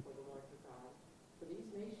blameless before the Lord your God. For these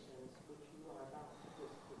nations which you are about to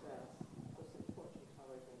dispossess, will send fortune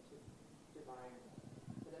tellers and to diviners.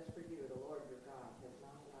 But as for you, the Lord your God has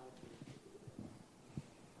not allowed you to do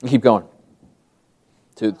this. Keep going.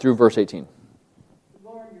 Through verse 18. The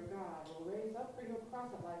Lord your God will raise up for you a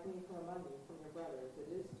prophet like me from among you, from your brothers.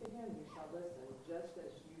 It is to him you shall listen, just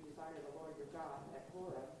as you desired the Lord your God at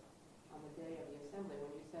Horeb on the day of the assembly,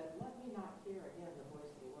 when you said, let me not hear again the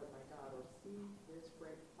voice of the Lord my God, or see this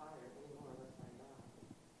great fire any more, lest I die.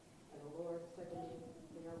 And the Lord said to me,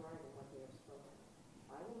 they are right in what they have spoken.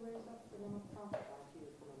 I will raise up for them a prophet like you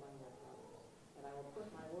from among their brothers, and I will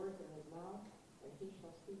put my words in his mouth, and he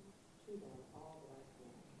shall speak to them all that I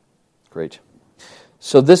command. Great.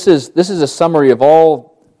 So this is a summary of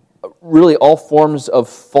all forms of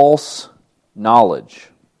false knowledge.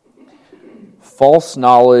 False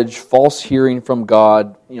knowledge, false hearing from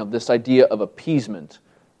God, this idea of appeasement.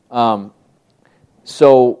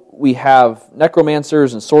 So we have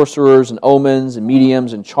necromancers and sorcerers and omens and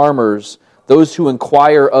mediums and charmers, those who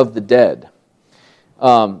inquire of the dead.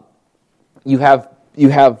 You have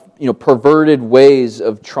perverted ways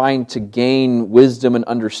of trying to gain wisdom and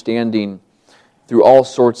understanding through all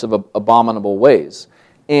sorts of abominable ways.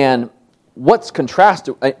 And what's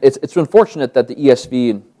contrasted, it's unfortunate that the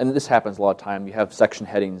ESV, and this happens a lot of time, you have section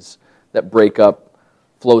headings that break up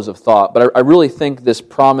flows of thought. But I really think this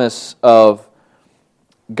promise of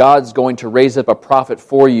God's going to raise up a prophet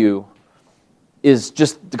for you is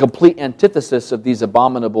just the complete antithesis of these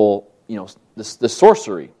abominable, the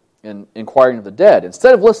sorcery and inquiring of the dead.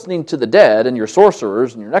 Instead of listening to the dead and your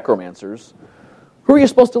sorcerers and your necromancers, who are you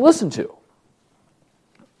supposed to listen to?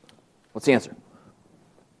 What's the answer?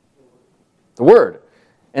 The Word.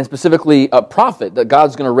 And specifically a prophet that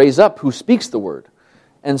God's going to raise up who speaks the Word.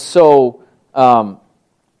 And so, but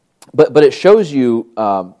it shows you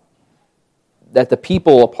that the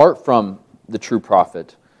people, apart from the true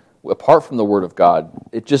prophet, apart from the Word of God,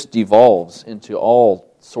 it just devolves into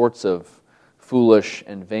all sorts of foolish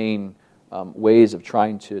and vain ways of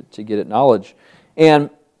trying to get at knowledge. And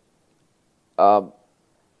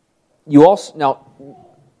you also, now,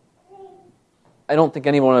 I don't think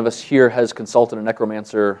any one of us here has consulted a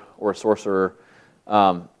necromancer or a sorcerer.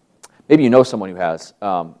 Maybe you know someone who has.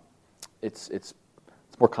 It's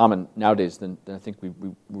more common nowadays than I think we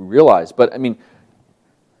realize. But I mean,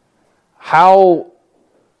 how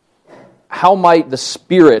might the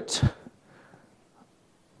spirit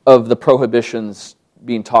of the prohibitions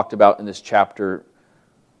being talked about in this chapter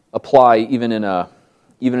apply even in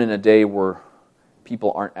a day where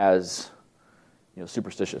people aren't as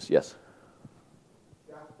superstitious? Yes.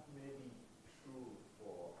 That may be true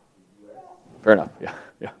for the U.S. Fair enough. Yeah.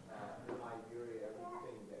 In Nigeria,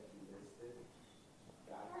 everything that you listed,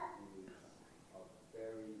 that is a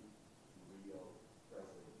very real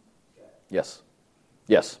present threat. Yes.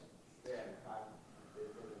 Yeah, in fact,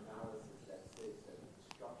 there's an analysis that says that the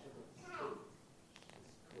destruction of the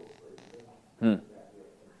state is closely linked to that real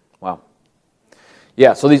thing. Wow.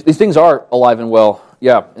 Yeah, so these things are alive and well,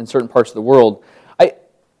 in certain parts of the world.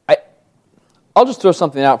 I'll just throw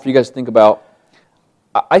something out for you guys to think about.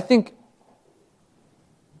 I think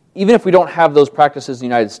even if we don't have those practices in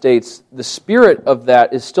the United States, the spirit of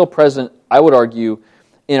that is still present, I would argue,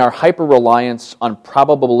 in our hyper-reliance on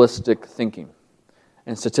probabilistic thinking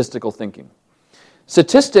and statistical thinking.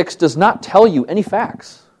 Statistics does not tell you any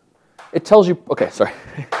facts. It tells you... Okay, sorry.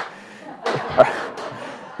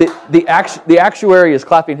 The actuary is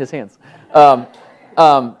clapping his hands.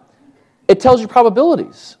 It tells you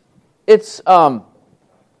probabilities. It's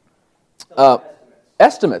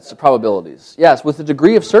estimates of probabilities, yes, with a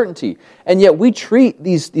degree of certainty. And yet we treat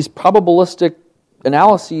these probabilistic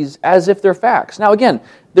analyses as if they're facts. Now again,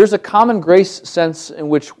 there's a common grace sense in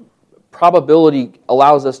which probability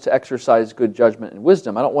allows us to exercise good judgment and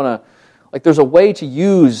wisdom. I don't want to, there's a way to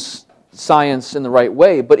use science in the right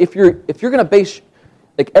way, but if you're going to base,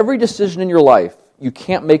 every decision in your life, you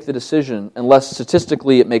can't make the decision unless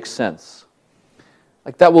statistically it makes sense.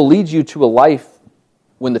 That will lead you to a life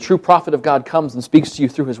when the true prophet of God comes and speaks to you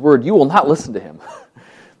through His Word, you will not listen to him.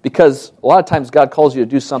 Because a lot of times God calls you to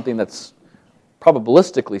do something that's,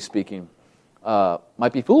 probabilistically speaking,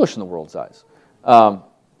 might be foolish in the world's eyes. So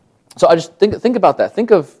I just think about that.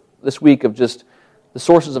 Think of this week of just the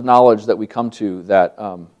sources of knowledge that we come to that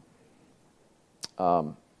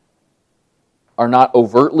are not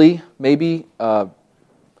overtly, maybe,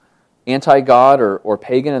 anti-God or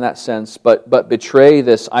pagan in that sense, but betray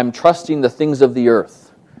this, I'm trusting the things of the earth.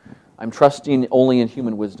 I'm trusting only in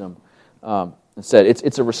human wisdom. Instead,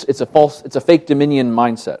 it's a fake dominion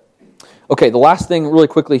mindset. Okay, the last thing really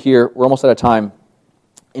quickly here, we're almost out of time.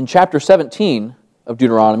 In chapter 17 of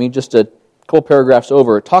Deuteronomy, just a couple paragraphs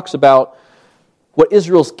over, it talks about what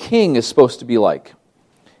Israel's king is supposed to be like.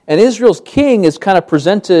 And Israel's king is kind of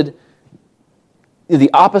presented the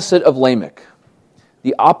opposite of Lamech,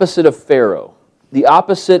 the opposite of Pharaoh, the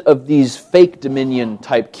opposite of these fake dominion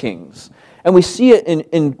type kings. And we see it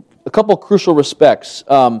in a couple crucial respects.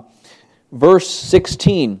 Verse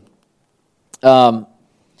 16,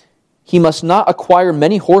 he must not acquire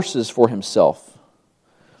many horses for himself.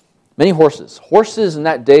 Many horses. Horses in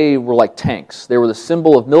that day were like tanks. They were the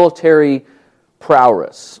symbol of military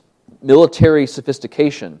prowess, military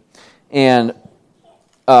sophistication. And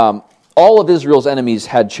all of Israel's enemies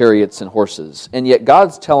had chariots and horses. And yet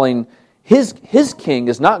God's telling his king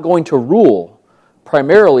is not going to rule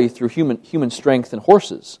primarily through human strength and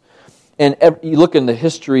horses. And you look in the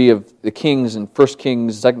history of the kings in 1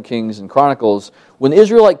 Kings, 2 Kings, and Chronicles, when the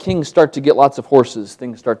Israelite kings start to get lots of horses,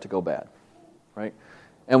 things start to go bad, right?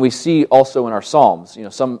 And we see also in our Psalms,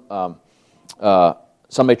 some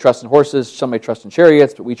may trust in horses, some may trust in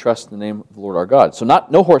chariots, but we trust in the name of the Lord our God. So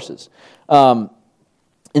no horses.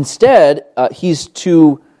 Instead, he's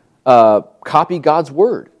to copy God's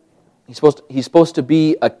word. He's supposed to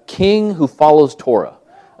be a king who follows Torah,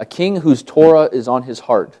 a king whose Torah is on his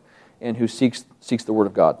heart and who seeks the word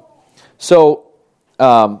of God. So,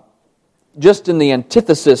 just in the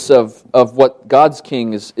antithesis of what God's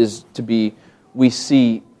king is to be, we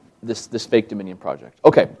see this fake dominion project.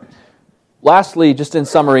 Okay. Lastly, just in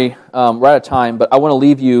summary, we're out of time, but I want to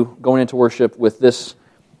leave you going into worship with this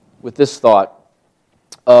thought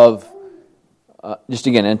of just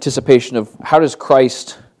again anticipation of how does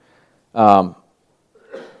Christ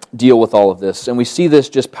deal with all of this, and we see this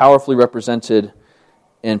just powerfully represented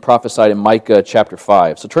and prophesied in Micah chapter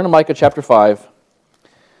 5. So turn to Micah chapter 5.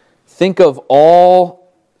 Think of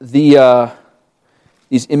all these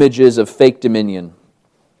images of fake dominion,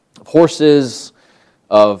 of horses,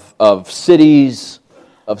 of cities,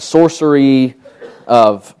 of sorcery,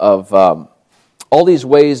 of all these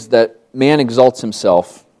ways that man exalts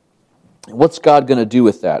himself. What's God going to do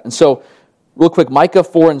with that? And so, real quick, Micah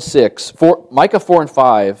 4 and 6, Micah 4 and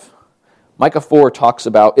 5, Micah 4 talks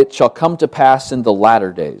about, it shall come to pass in the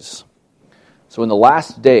latter days. So in the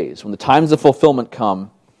last days, when the times of fulfillment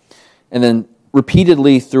come, and then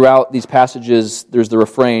repeatedly throughout these passages, there's the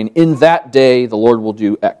refrain, in that day the Lord will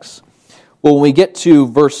do X. Well, when we get to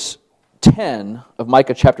verse 10 of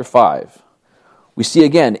Micah chapter 5, we see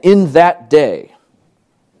again, in that day.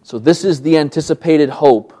 So this is the anticipated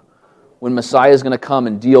hope when Messiah is going to come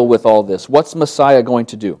and deal with all this. What's Messiah going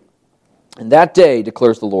to do? In that day,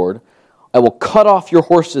 declares the Lord, I will cut off your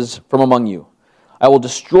horses from among you. I will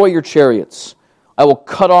destroy your chariots. I will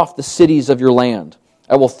cut off the cities of your land.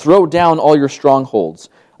 I will throw down all your strongholds.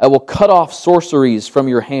 I will cut off sorceries from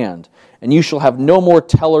your hand, and you shall have no more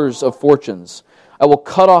tellers of fortunes. I will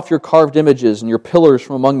cut off your carved images and your pillars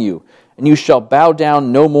from among you, and you shall bow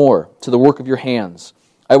down no more to the work of your hands.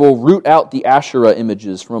 I will root out the Asherah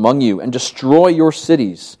images from among you and destroy your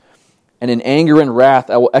cities. And in anger and wrath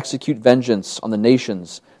I will execute vengeance on the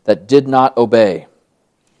nations that did not obey.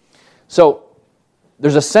 So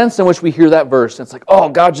there's a sense in which we hear that verse, and it's like, oh,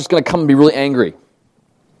 God's just going to come and be really angry.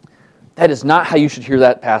 That is not how you should hear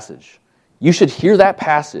that passage. You should hear that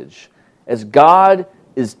passage as God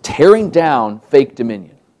is tearing down fake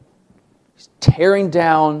dominion. He's tearing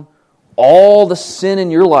down all the sin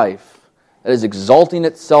in your life that is exalting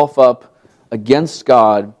itself up against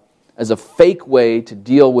God as a fake way to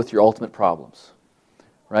deal with your ultimate problems.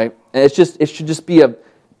 Right? And it should just be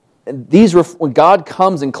when God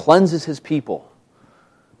comes and cleanses his people.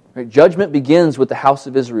 Right? Judgment begins with the house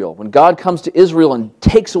of Israel. When God comes to Israel and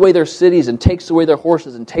takes away their cities and takes away their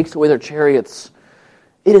horses and takes away their chariots,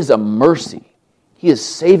 it is a mercy. He is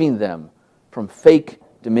saving them from fake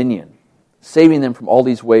dominion, saving them from all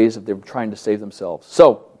these ways that they're trying to save themselves.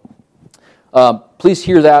 So, please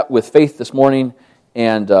hear that with faith this morning.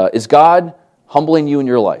 And is God humbling you in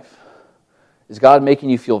your life? Is God making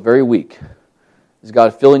you feel very weak? Is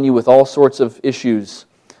God filling you with all sorts of issues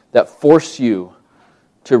that force you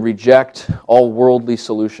to reject all worldly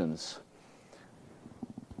solutions?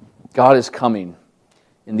 God is coming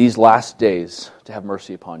in these last days to have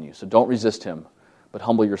mercy upon you. So don't resist him, but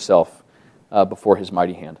humble yourself before his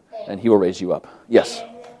mighty hand, and he will raise you up. Yes?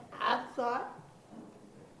 I thought...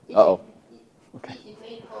 Uh-oh. Okay.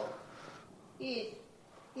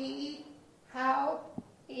 How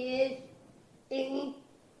is in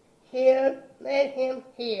here, let him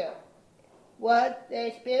hear what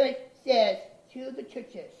the Spirit says to the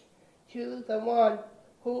churches, to the one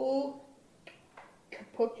who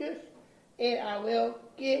purchase, and I will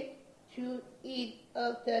give to eat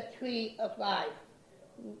of the tree of life,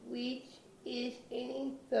 which is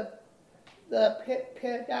in the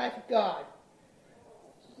paradise of God,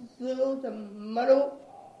 through the middle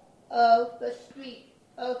of the street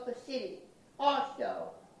of the city.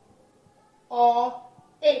 Also, all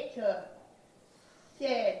enter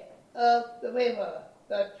said of the river,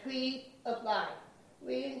 the tree of life,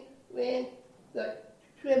 when the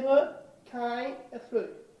river kind of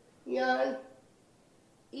fruit, young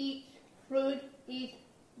eats fruit eats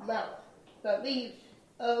mouth. The leaves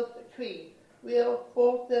of the tree will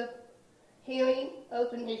forth the healing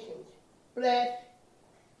of the nations. Bless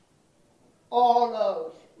all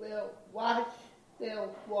those will watch their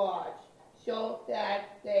watch, so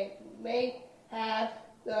that they may have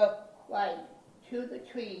the right to the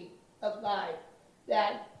tree of life,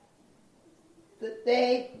 that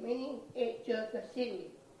they may enter the city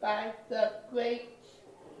by the gates,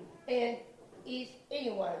 and if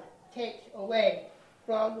anyone takes away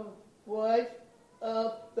from the words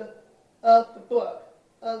of the book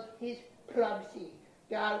of his prophecy,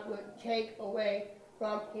 God will take away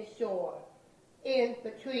from his sword. In the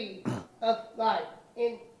tree of life,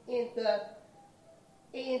 in the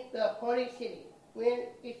holy city, when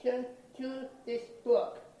listen to this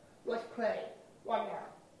book, let's pray right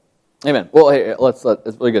now. Amen. Well, hey, that's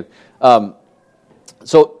really good.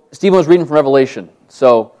 So Stephen was reading from Revelation.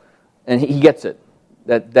 So, and he gets it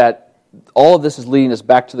that all of this is leading us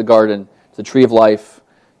back to the garden, to the tree of life,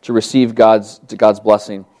 to receive God's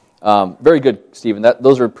blessing. Very good, Stephen.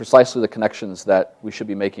 Those are precisely the connections that we should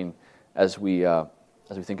be making as we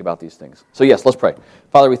think about these things. So yes, let's pray.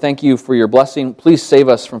 Father, we thank you for your blessing. Please save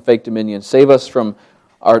us from fake dominion. Save us from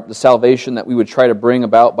the salvation that we would try to bring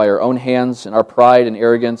about by our own hands and our pride and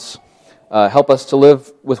arrogance. Help us to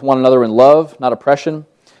live with one another in love, not oppression.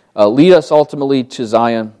 Lead us ultimately to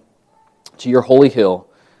Zion, to your holy hill,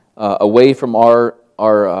 away from our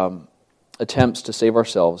attempts to save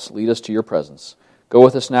ourselves. Lead us to your presence. Go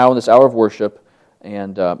with us now in this hour of worship,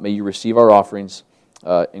 and may you receive our offerings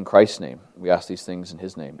in Christ's name. We ask these things in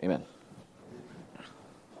his name. Amen.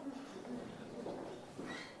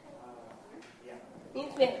 You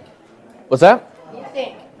think. What's that? You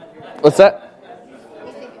think. What's that?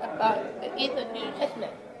 You think about the New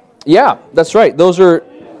Testament. Yeah, that's right.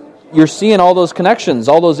 You're seeing all those connections,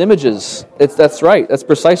 all those images. That's right. That's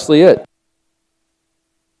precisely it.